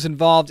Kring, who was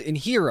involved in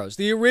Heroes,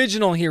 the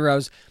original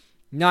Heroes,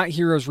 not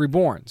Heroes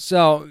Reborn.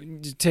 So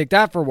take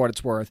that for what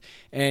it's worth.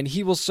 And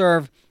he will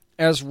serve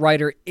as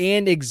writer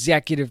and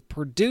executive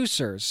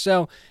producer.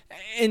 So,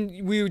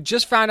 and we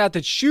just found out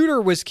that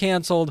Shooter was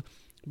canceled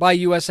by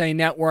USA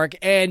Network.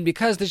 And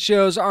because the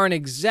shows aren't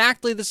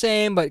exactly the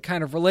same, but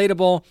kind of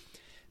relatable,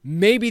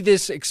 maybe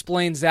this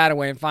explains that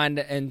away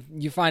and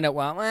you find out,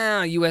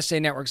 well, USA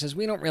Network says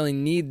we don't really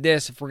need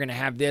this if we're going to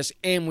have this,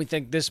 and we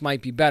think this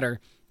might be better.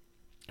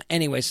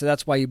 Anyway, so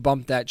that's why you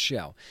bumped that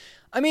show.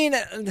 I mean,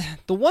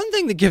 the one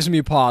thing that gives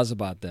me pause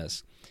about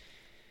this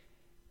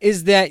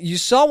is that you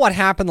saw what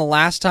happened the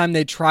last time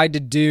they tried to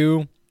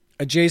do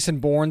a Jason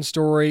Bourne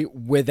story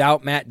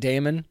without Matt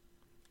Damon,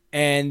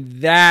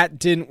 and that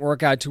didn't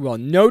work out too well.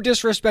 No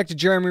disrespect to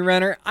Jeremy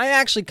Renner. I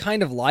actually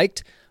kind of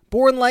liked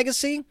Bourne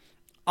Legacy.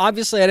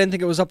 Obviously, I didn't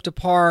think it was up to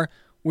par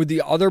with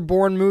the other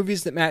Bourne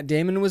movies that Matt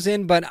Damon was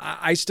in, but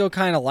I still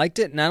kind of liked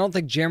it, and I don't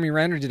think Jeremy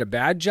Renner did a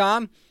bad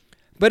job.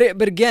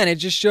 But again, it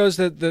just shows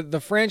that the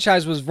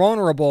franchise was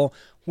vulnerable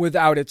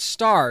without its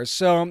stars.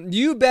 So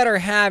you better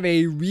have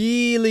a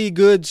really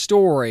good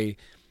story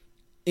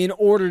in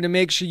order to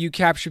make sure you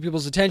capture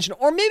people's attention.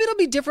 Or maybe it'll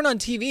be different on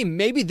TV.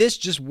 Maybe this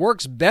just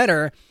works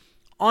better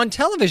on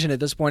television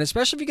at this point,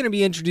 especially if you're going to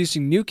be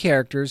introducing new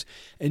characters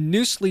and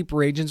new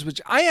sleeper agents,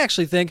 which I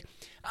actually think...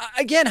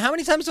 Again, how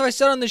many times have I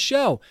said on the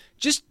show,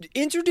 just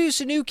introduce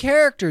a new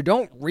character.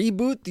 Don't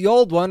reboot the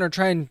old one or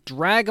try and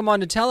drag them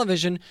onto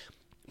television,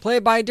 play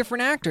it by a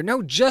different actor.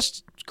 No,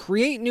 just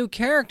create new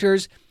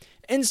characters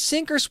and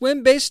sink or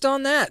swim based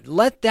on that.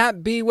 Let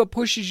that be what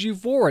pushes you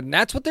forward, and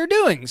that's what they're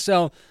doing.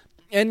 So,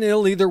 and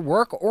it'll either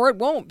work or it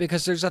won't,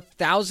 because there's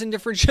 1,000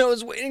 different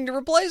shows waiting to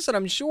replace it,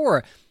 I'm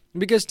sure,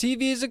 because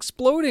TV is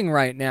exploding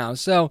right now.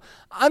 So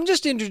I'm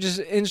just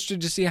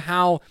interested to see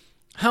how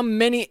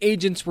many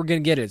agents we're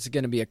going to get. Is it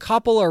going to be a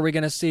couple, or are we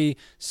going to see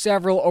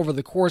several over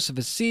the course of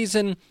a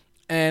season?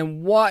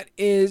 And what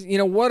are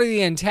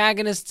the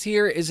antagonists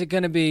here? Is it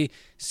going to be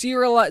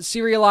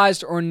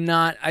serialized or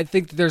not? I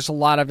think that there's a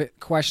lot of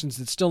questions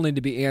that still need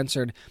to be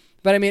answered.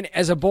 But I mean,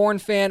 as a Bourne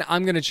fan,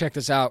 I'm going to check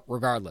this out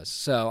regardless.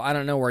 So I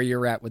don't know where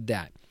you're at with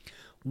that.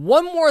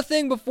 One more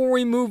thing before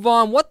we move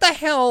on. What the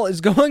hell is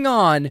going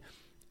on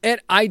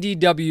at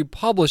IDW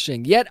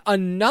Publishing? Yet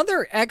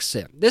another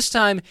exit. This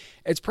time,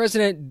 it's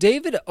President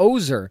David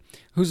Ozer,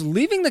 who's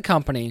leaving the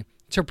company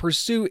to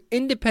pursue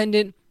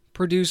independent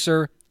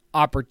producer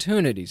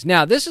opportunities.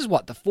 Now, this is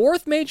the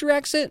fourth major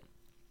exit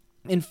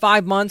in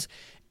 5 months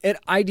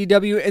at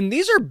IDW, and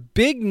these are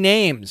big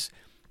names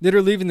that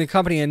are leaving the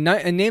company, and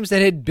names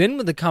that had been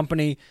with the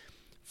company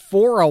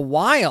for a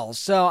while.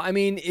 So, I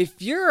mean,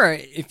 if you're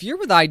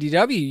with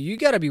IDW, you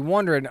got to be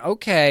wondering,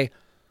 okay,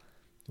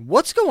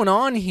 what's going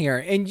on here?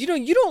 And, you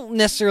don't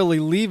necessarily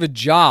leave a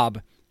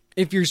job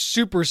if you're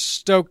super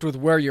stoked with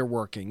where you're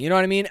working. You know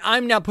what I mean?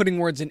 I'm not putting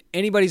words in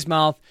anybody's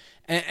mouth,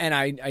 and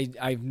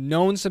I've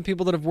known some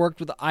people that have worked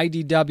with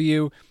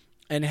IDW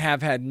and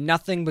have had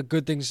nothing but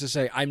good things to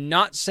say. I'm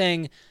not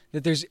saying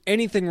that there's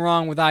anything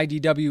wrong with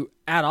IDW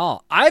at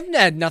all. I've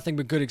had nothing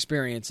but good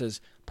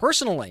experiences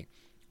personally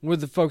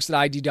with the folks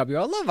at IDW.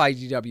 I love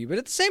IDW, but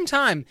at the same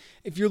time,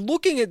 if you're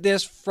looking at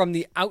this from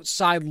the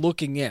outside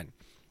looking in,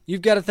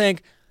 you've got to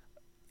think,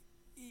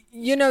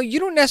 you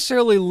don't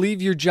necessarily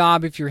leave your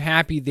job if you're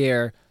happy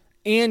there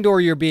and or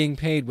you're being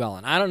paid well.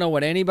 And I don't know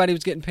what anybody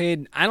was getting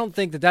paid. I don't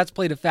think that that's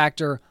played a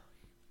factor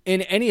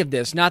in any of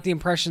this, not the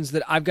impressions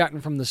that I've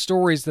gotten from the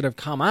stories that have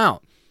come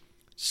out.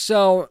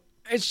 So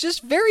it's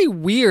just very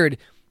weird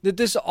that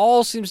this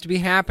all seems to be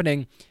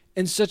happening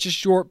in such a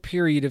short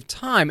period of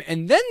time.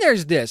 And then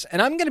there's this,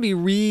 and I'm going to be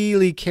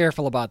really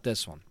careful about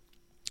this one.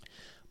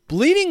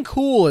 Bleeding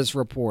Cool is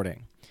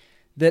reporting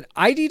that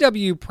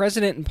IDW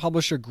president and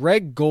publisher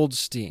Greg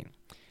Goldstein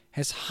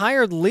has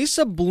hired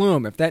Lisa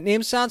Bloom. If that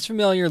name sounds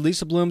familiar,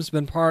 Lisa Bloom's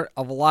been part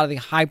of a lot of the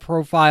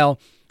high-profile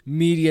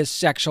media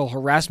sexual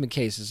harassment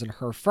cases, and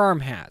her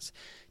firm has,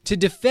 to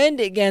defend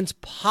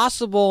against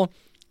possible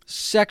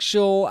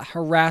sexual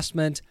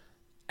harassment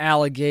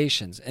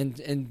allegations. And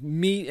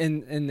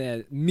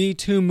the Me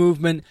Too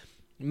movement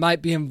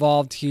might be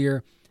involved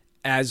here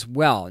as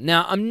well.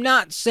 Now, I'm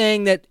not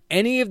saying that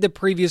any of the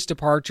previous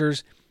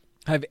departures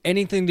have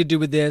anything to do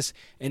with this,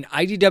 and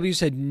IDW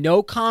said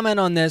no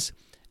comment on this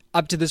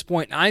up to this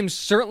point. I'm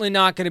certainly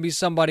not going to be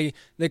somebody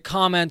that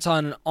comments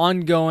on an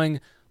ongoing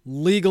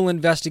legal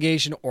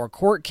investigation or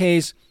court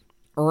case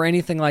or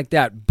anything like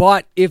that.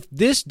 But if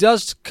this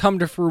does come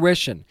to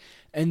fruition,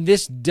 and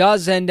this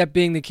does end up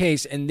being the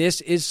case, and this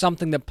is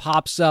something that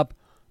pops up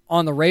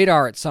on the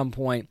radar at some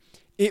point,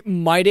 it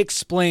might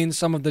explain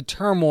some of the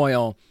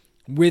turmoil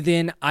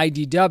within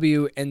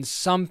IDW and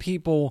some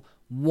people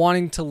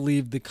wanting to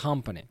leave the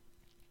company.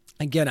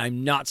 Again,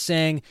 I'm not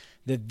saying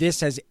that this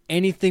has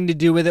anything to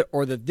do with it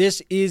or that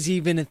this is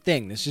even a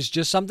thing. This is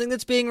just something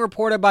that's being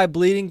reported by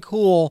Bleeding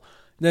Cool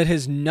that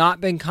has not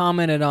been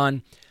commented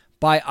on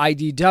by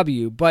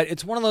IDW. But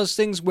it's one of those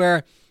things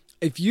where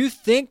if you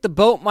think the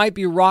boat might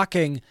be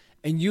rocking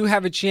and you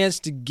have a chance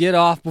to get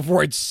off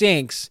before it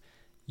sinks,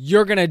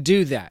 you're going to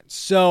do that.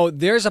 So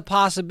there's a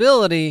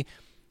possibility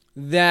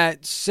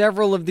that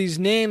several of these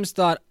names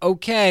thought,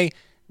 okay,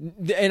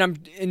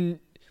 and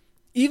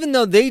even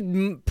though they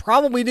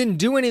probably didn't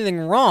do anything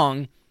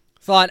wrong,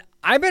 thought,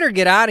 I better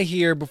get out of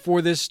here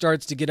before this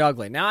starts to get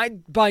ugly. Now,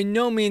 by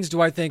no means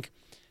do I think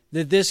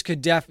that this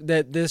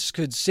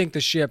could sink the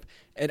ship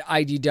at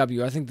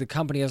IDW. I think the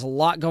company has a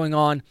lot going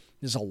on.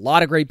 There's a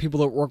lot of great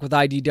people that work with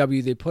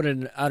IDW. They put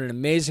out an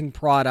amazing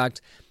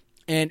product.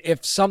 And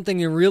if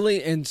something's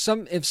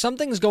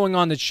going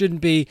on that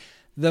shouldn't be,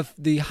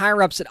 the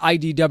higher ups at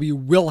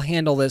IDW will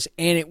handle this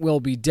and it will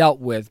be dealt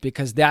with,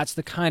 because that's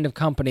the kind of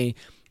company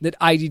that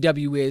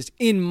IDW is,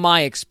 in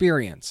my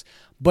experience.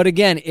 But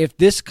again, if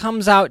this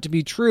comes out to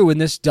be true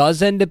and this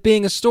does end up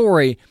being a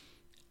story,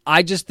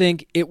 I just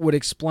think it would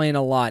explain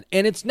a lot.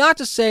 And it's not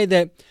to say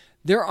that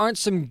there aren't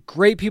some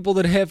great people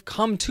that have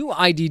come to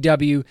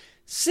IDW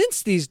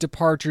since these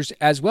departures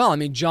as well. I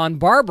mean, John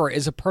Barber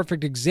is a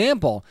perfect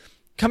example,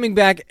 coming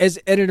back as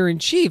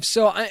editor-in-chief.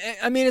 So,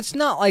 I mean, it's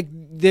not like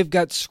they've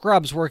got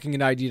scrubs working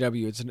at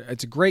IDW.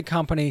 It's a great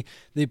company.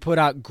 They put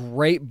out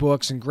great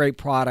books and great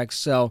products.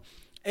 So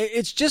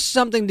it's just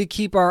something to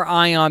keep our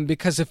eye on,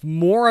 because if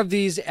more of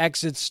these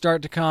exits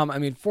start to come, I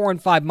mean, 4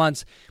 and 5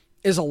 months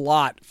is a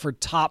lot for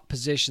top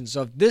positions.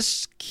 So if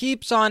this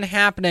keeps on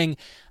happening,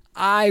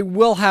 I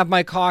will have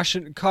my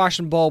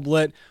caution bulb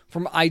lit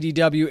from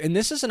IDW. And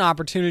this is an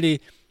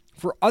opportunity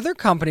for other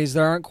companies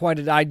that aren't quite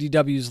at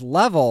IDW's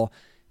level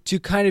to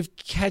kind of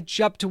catch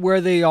up to where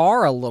they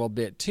are a little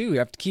bit too. You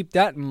have to keep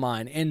that in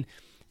mind. And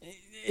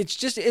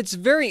it's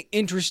very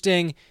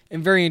interesting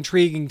and very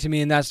intriguing to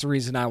me, and that's the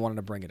reason I wanted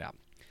to bring it up.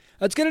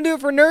 That's going to do it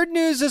for Nerd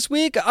News this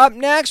week. Up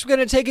next, we're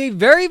going to take a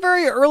very,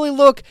 very early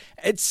look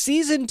at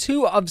Season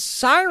 2 of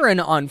Siren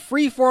on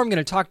Freeform. I'm going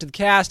to talk to the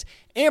cast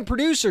and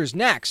producers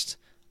next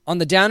on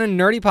the Down and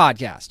Nerdy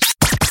Podcast.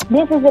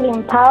 This is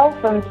William Powell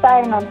from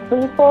Siren on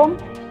Freeform,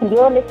 and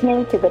you're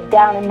listening to the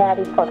Down and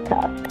Nerdy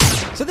Podcast.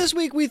 So this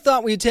week, we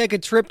thought we'd take a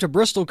trip to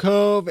Bristol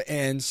Cove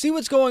and see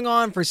what's going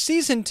on for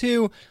Season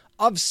 2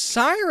 of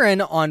Siren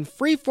on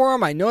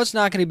Freeform. I know it's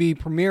not going to be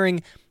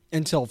premiering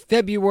until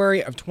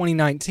February of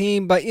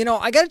 2019. But,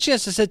 I got a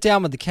chance to sit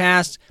down with the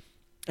cast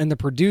and the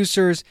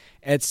producers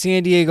at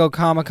San Diego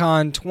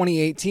Comic-Con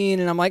 2018,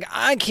 and I'm like,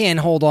 I can't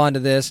hold on to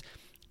this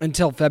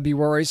until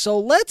February. So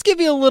let's give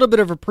you a little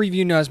bit of a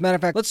preview now. As a matter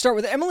of fact, let's start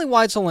with Emily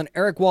Weitzel and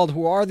Eric Wald,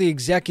 who are the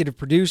executive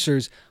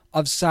producers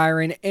of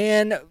Siren.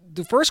 And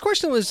the first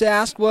question that was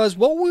asked was,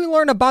 what will we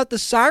learn about the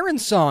Siren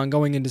song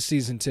going into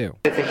Season 2?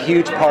 It's a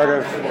huge part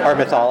of our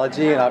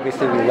mythology, and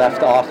obviously we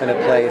left off in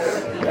a place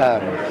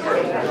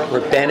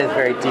where Ben is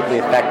very deeply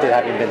affected,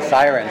 having been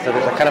Siren. So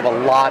there's a kind of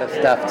a lot of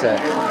stuff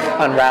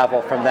to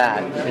unravel from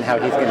that, and how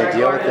he's going to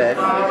deal with it,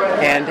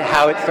 and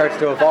how it starts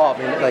to evolve.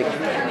 I mean, like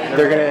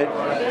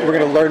we're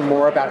going to learn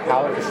more about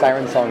how the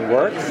Siren song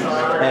works,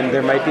 and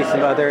there might be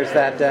some others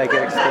that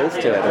get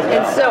exposed to it as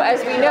well. And so,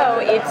 as we know,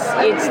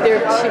 it's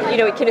there.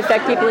 It can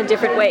affect people in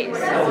different ways.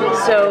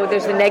 So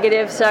there's the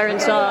negative Siren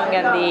song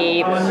and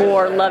the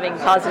more loving,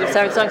 positive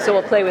Siren song. So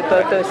we'll play with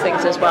both those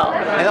things as well.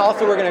 And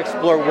also, we're going to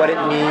explore what it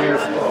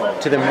means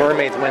to the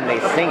mermaids when they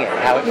sing it,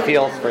 how it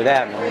feels for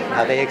them, and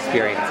how they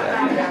experience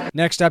it.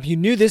 Next up, you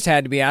knew this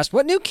had to be asked.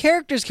 What new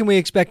characters can we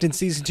expect in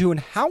Season 2, and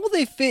how will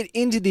they fit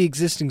into the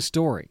existing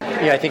story?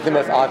 Yeah, I think the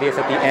most obvious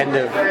at the end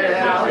of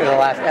the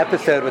last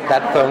episode with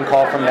that phone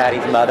call from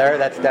Maddie's mother,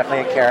 that's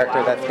definitely a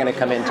character that's going to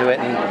come into it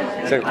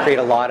and sort of create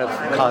a lot of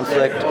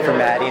conflict for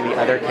Maddie and the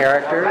other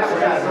characters.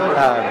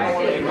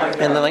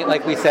 And then,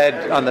 like we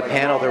said on the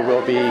panel, there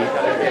will be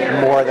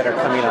more that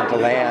are coming onto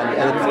land,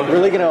 and it's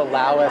really going to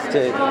allow us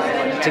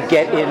to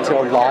get into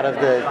a lot of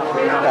the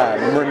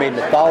mermaid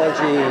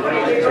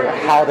mythology, sort of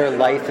how their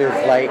life is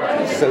like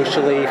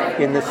socially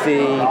in the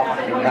sea,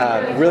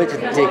 really to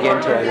dig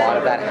into a lot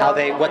of that,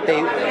 what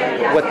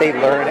they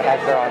learn as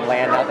they're on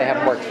land, now they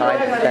have more time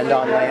to spend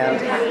on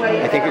land.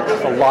 I think it's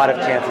just a lot of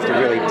chances to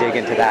really dig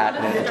into that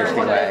in an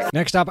interesting way.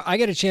 Next up, I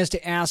get a chance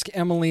to ask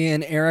Emily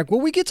and Eric,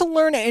 will we get to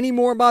learn any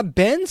more about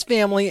Ben's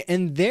family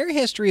and their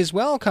history as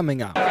well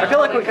coming up? I feel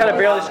like we kind of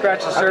barely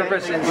scratched the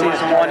surface in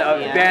Season 1 of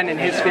Ben and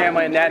his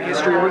family and that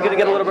history. We're going to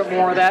get a little bit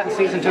more of that in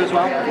Season 2 as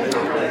well?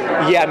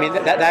 Yeah, I mean,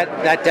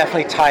 that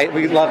definitely ties,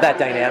 we love that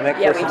dynamic,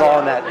 first of all,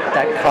 and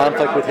that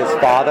conflict with his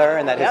father,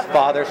 and that his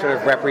father sort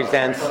of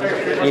represents,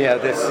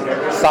 this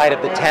side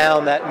of the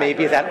town that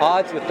maybe is at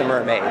odds with the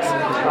mermaids.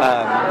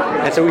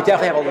 And so we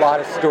definitely have a lot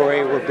of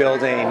story we're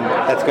building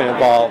that's going to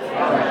involve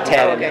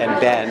Ted and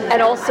Ben.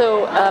 And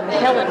also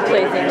Helen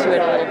plays into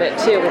it a little bit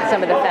too with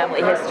some of the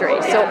family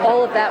history. So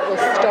all of that will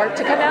start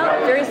to come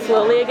out very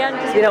slowly again,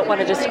 because we don't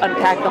want to just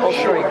unpack the whole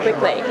story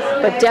quickly,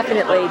 but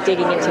definitely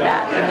digging into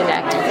that in the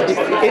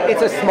next.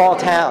 It's a small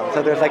town,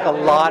 so there's like a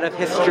lot of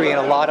history and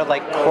a lot of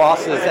like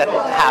crosses that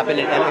happen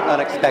in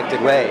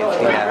unexpected ways.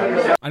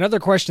 Another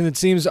question that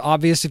seems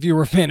obvious if you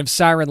were a fan of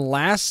Siren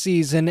last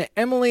season,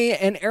 Emily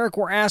and Eric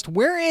were asked,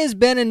 where is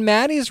Ben and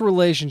Maddie's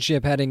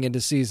relationship heading into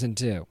Season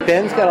 2?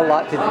 Ben's got a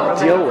lot to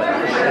deal with,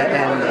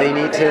 and they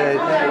need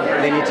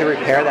to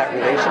repair that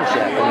relationship.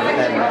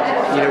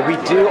 And we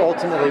do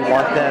ultimately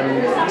want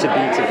them to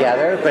be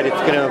together, but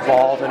it's going to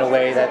evolve in a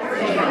way that's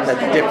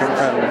different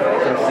from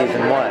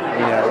Season 1.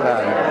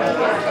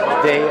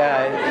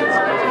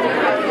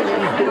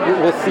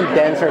 We'll see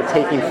Ben sort of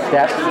taking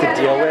steps to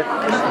deal with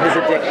his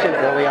addiction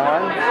early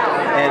on,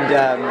 and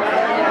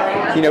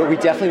we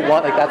definitely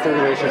want, that's a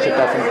relationship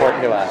that's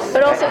important to us.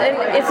 But also, and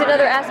it's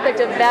another aspect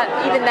of that,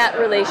 even that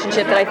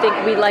relationship that I think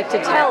we like to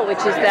tell, which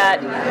is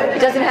that it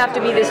doesn't have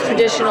to be this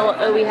traditional,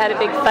 we had a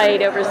big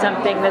fight over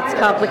something that's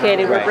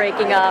complicated, we're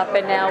breaking up,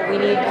 and now we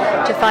need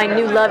to find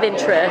new love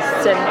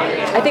interests. And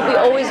I think we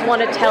always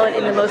want to tell it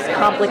in the most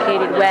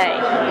complicated way,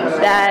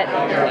 that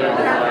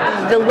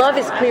the love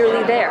is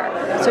clearly there.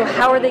 So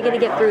how are they going to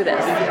get through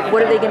this?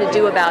 What are they going to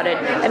do about it?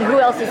 And who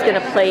else is going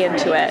to play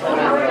into it?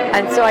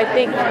 And so I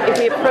think if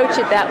we approach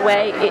it that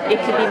way, it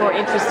could be more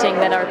interesting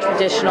than our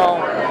traditional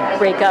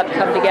break up,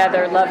 come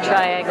together, love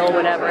triangle,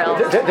 whatever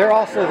else. They're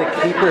also the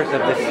keepers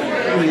of this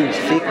huge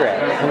secret,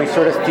 and we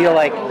sort of feel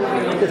like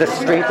the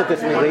strength of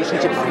this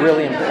relationship is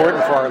really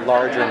important for our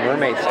larger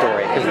mermaid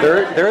story, because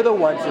they're the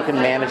ones who can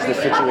manage the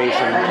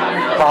situation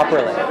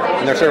properly.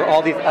 And there's sort of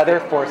all these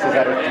other forces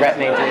that are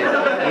threatening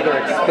to either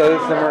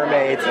expose the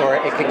mermaids or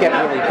it could get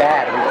really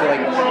bad. And we feel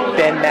like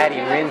Ben,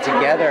 Maddie, and Rin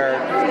together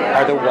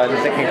are the ones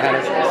that can kind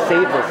of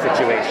save this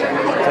situation.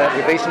 So that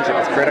relationship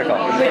is critical.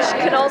 Which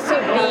could also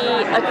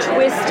be a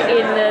twist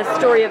in the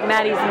story of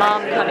Maddie's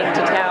mom coming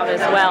to town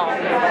as well,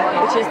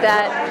 which is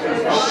that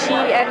she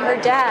and her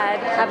dad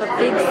have a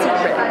big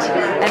secret,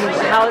 and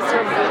how's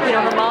her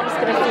mom's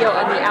going to feel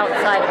on the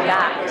outside of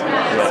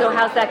that. So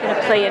how's that going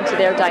to play into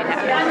their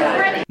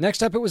dynamic?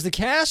 Next up, it was the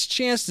cast's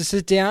chance to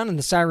sit down in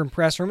the Siren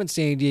press room at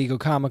San Diego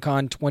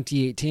Comic-Con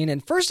 2018,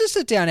 and first to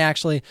sit down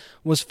actually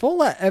was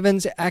Fola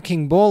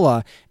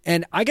Evans-Akingbola,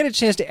 and I got a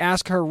chance to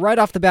ask her right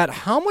off the bat,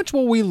 how much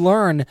will we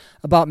learn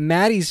about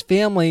Maddie's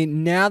family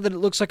now that it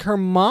looks like her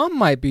mom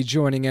might be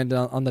joining in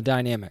on the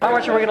dynamic? How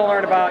much are we going to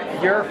learn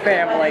about your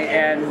family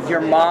and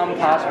your mom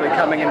possibly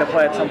coming into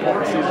play at some point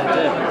in Season 2?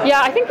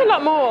 Yeah, I think a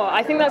lot more.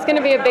 I think that's going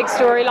to be a big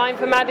storyline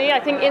for Maddie. I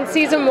think in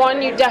Season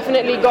 1 you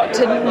definitely got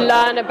to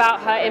learn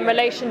about her in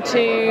relation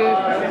to,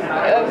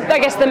 I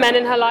guess, the men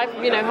in her life,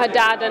 her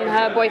dad and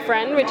her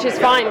boyfriend, which is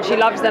fine. She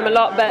loves them a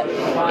lot. But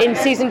in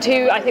Season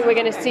 2, I think we're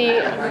going to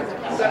see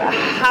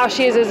how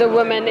she is as a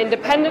woman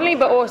independently,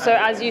 but also,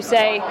 as you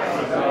say,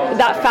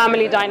 that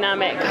family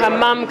dynamic. Her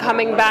mum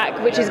coming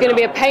back, which is going to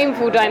be a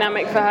painful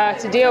dynamic for her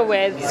to deal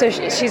with. So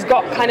she's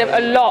got kind of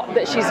a lot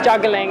that she's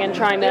juggling and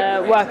trying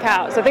to work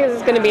out. So I think this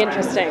is going to be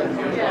interesting.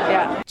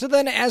 Yeah. So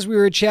then, as we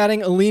were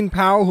chatting, Aline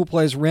Powell, who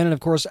plays Rin, and of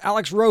course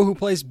Alex Rowe, who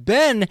plays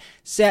Ben,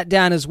 sat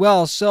down as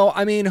well. So,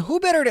 I mean, who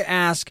better to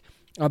ask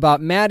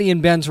about Maddie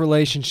and Ben's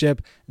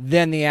relationship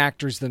than the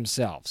actors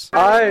themselves?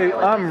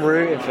 I'm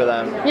rooting for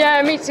them.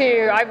 Yeah, me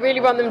too. I really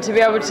want them to be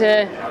able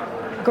to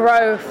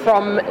grow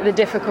from the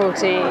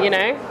difficulty,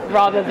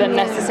 rather than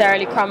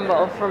necessarily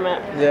crumble from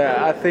it.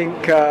 Yeah, I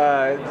think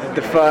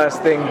the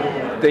first thing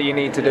that you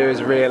need to do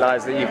is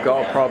realise that you've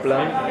got a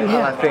problem. Yeah. And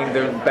I think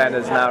that Ben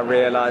has now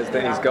realised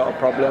that he's got a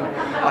problem.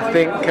 I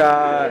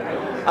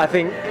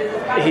think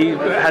he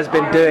has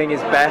been doing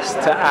his best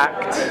to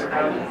act,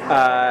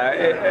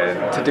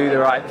 to do the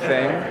right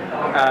thing.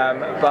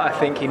 But I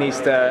think he's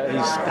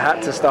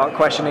had to start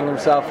questioning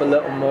himself a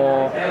little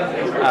more,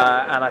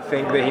 and I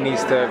think that he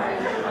needs to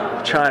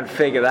try and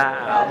figure that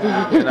out,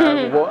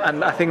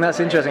 and I think that's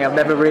interesting. I've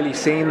never really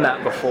seen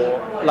that before,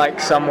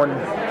 like someone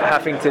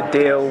having to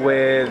deal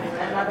with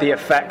the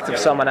effect of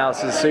someone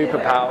else's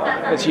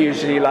superpower. It's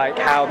usually like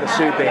how the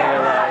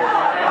superhero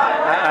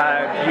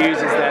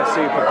uses their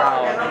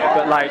superpower,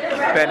 but like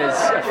Ben is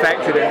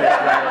affected in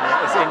this way,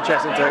 and it's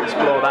interesting to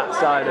explore that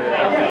side of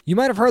it. You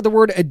might have heard the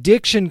word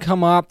addiction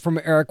come up from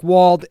Eric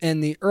Wald in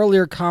the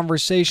earlier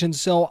conversation,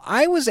 so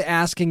I was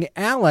asking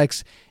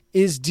Alex,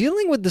 is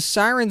dealing with the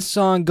Siren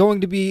song going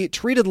to be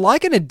treated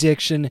like an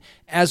addiction,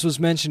 as was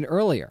mentioned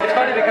earlier? It's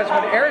funny because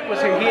when Eric was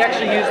here, he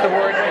actually used the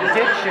word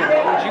addiction.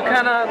 Would you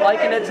kind of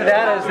liken it to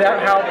that? Is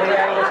that how the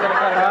angle is going to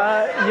kind of go?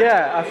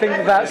 Yeah, I think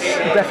that's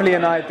definitely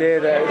an idea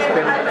that has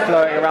been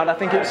floating around. I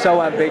think it's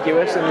so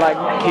ambiguous, and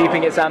like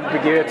keeping its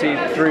ambiguity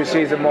through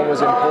season 1 was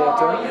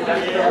important.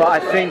 But I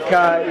think,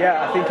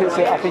 I think it is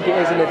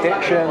an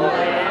addiction.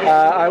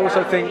 I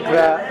also think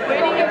that,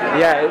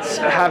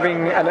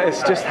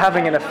 it's just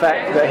having an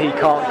effect that he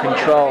can't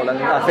control, and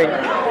I think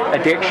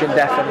addiction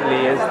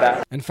definitely is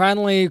that. And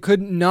finally,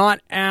 could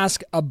not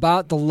ask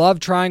about the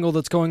love triangle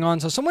that's going on.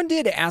 So someone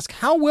did ask,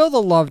 how will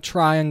the love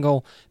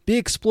triangle be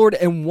explored,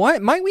 and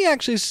what might we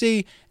actually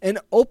see an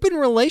open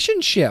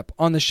relationship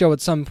on the show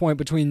at some point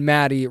between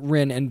Maddie,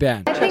 Rin, and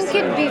Ben? I think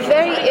it'd be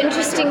very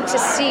interesting to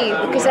see,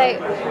 because I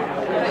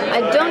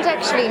don't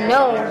actually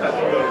know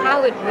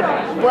how it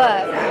would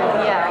work.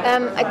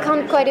 I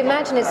can't quite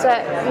imagine it. So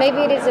maybe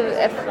it is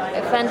a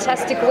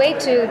fantastic way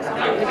to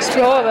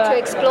explore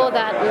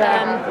that.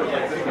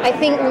 I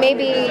think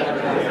maybe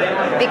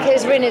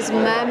because Rin is a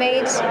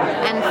mermaid,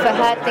 and for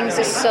her things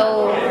are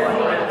so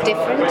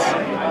different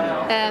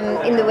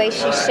in the way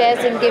she shares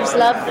and gives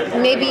love,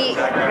 maybe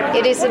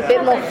it is a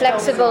bit more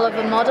flexible of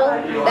a model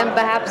than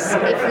perhaps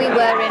if we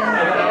were in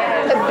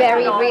a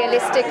very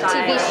realistic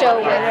TV show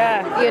with,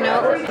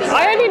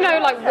 I only know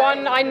like one.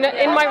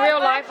 In my real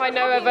life, I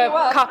know of a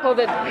couple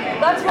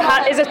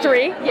that is a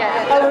 3.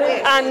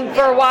 Yeah. And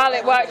for a while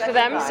it worked for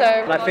them. So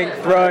I think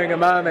throwing a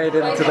mermaid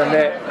into the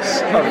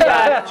mix of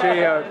that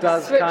trio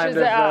does kind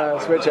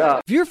of switch it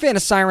up. If you're a fan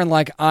of Siren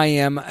like I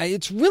am,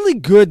 it's really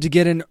good to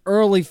get an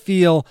early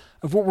feel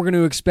of what we're going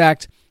to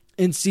expect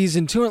in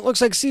season 2. And it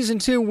looks like season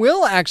 2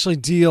 will actually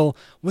deal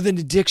with an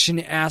addiction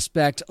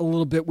aspect a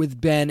little bit with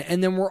Ben.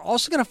 And then we're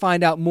also going to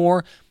find out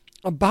more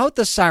about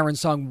the Siren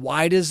song.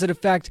 Why does it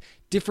affect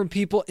different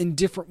people in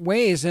different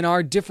ways? And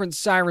are different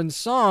Siren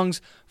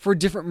songs for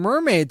different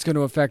mermaids going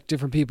to affect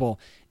different people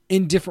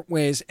in different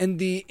ways? And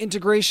the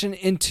integration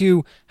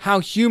into how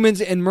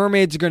humans and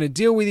mermaids are going to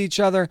deal with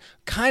each other,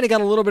 kind of got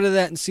a little bit of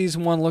that in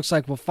season 1. Looks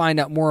like we'll find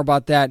out more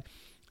about that,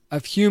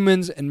 of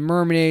humans and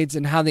mermaids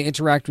and how they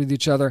interact with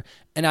each other,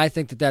 and I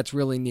think that that's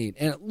really neat.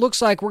 And it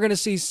looks like we're going to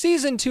see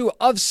season 2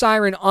 of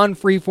Siren on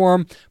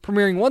Freeform,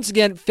 premiering once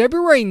again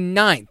February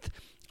 9th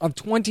of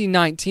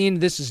 2019.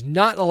 This is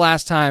not the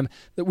last time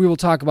that we will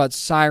talk about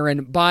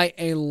Siren by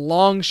a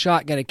long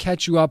shot. Going to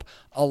catch you up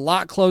a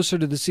lot closer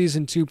to the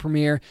season 2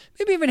 premiere,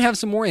 maybe even have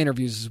some more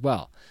interviews as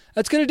well.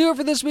 That's going to do it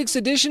for this week's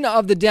edition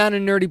of the Down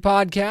and Nerdy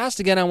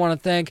podcast. Again, I want to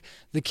thank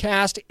the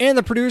cast and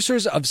the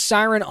producers of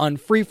Siren on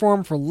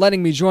Freeform for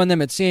letting me join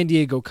them at San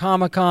Diego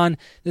Comic-Con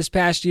this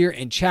past year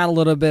and chat a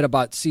little bit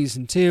about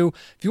season 2.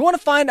 If you want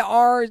to find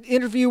our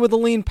interview with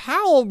Aline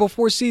Powell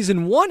before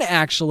season 1,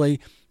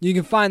 actually, you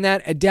can find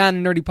that at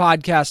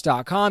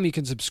downandnerdypodcast.com. You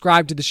can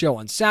subscribe to the show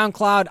on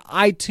SoundCloud,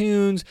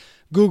 iTunes,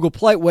 Google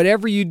Play,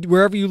 wherever you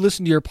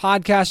listen to your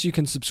podcast, you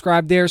can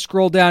subscribe there.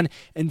 Scroll down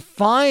and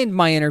find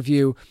my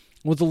interview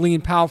with Aline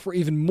Powell for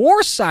even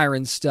more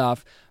Siren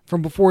stuff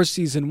from before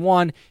season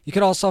 1. You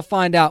can also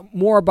find out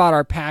more about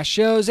our past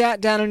shows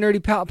at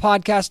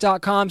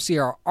downandnerdypodcast.com. See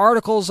our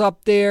articles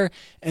up there,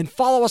 and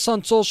follow us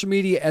on social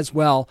media as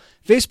well.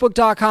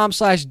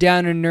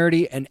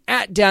 Facebook.com/downandnerdy and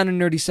at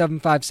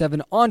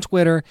downandnerdy757 on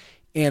Twitter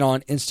and on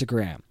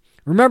Instagram.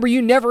 Remember,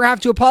 you never have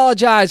to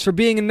apologize for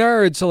being a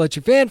nerd, so let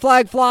your fan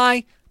flag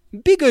fly.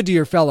 Be good to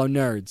your fellow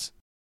nerds.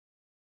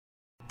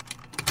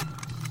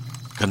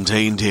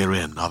 Contained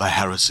herein are the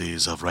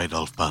heresies of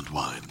Radolf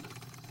Burntwine,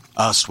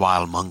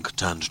 erstwhile monk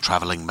turned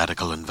traveling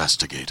medical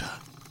investigator.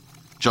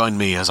 Join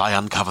me as I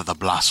uncover the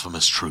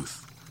blasphemous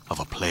truth of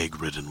a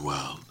plague-ridden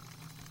world,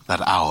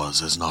 that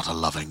ours is not a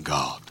loving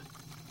God,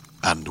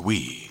 and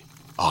we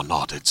are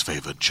not its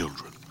favored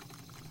children.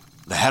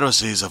 The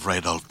Heresies of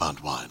Radolf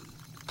Buntwine,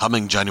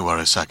 coming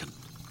January 2nd,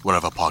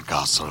 wherever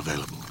podcasts are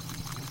available.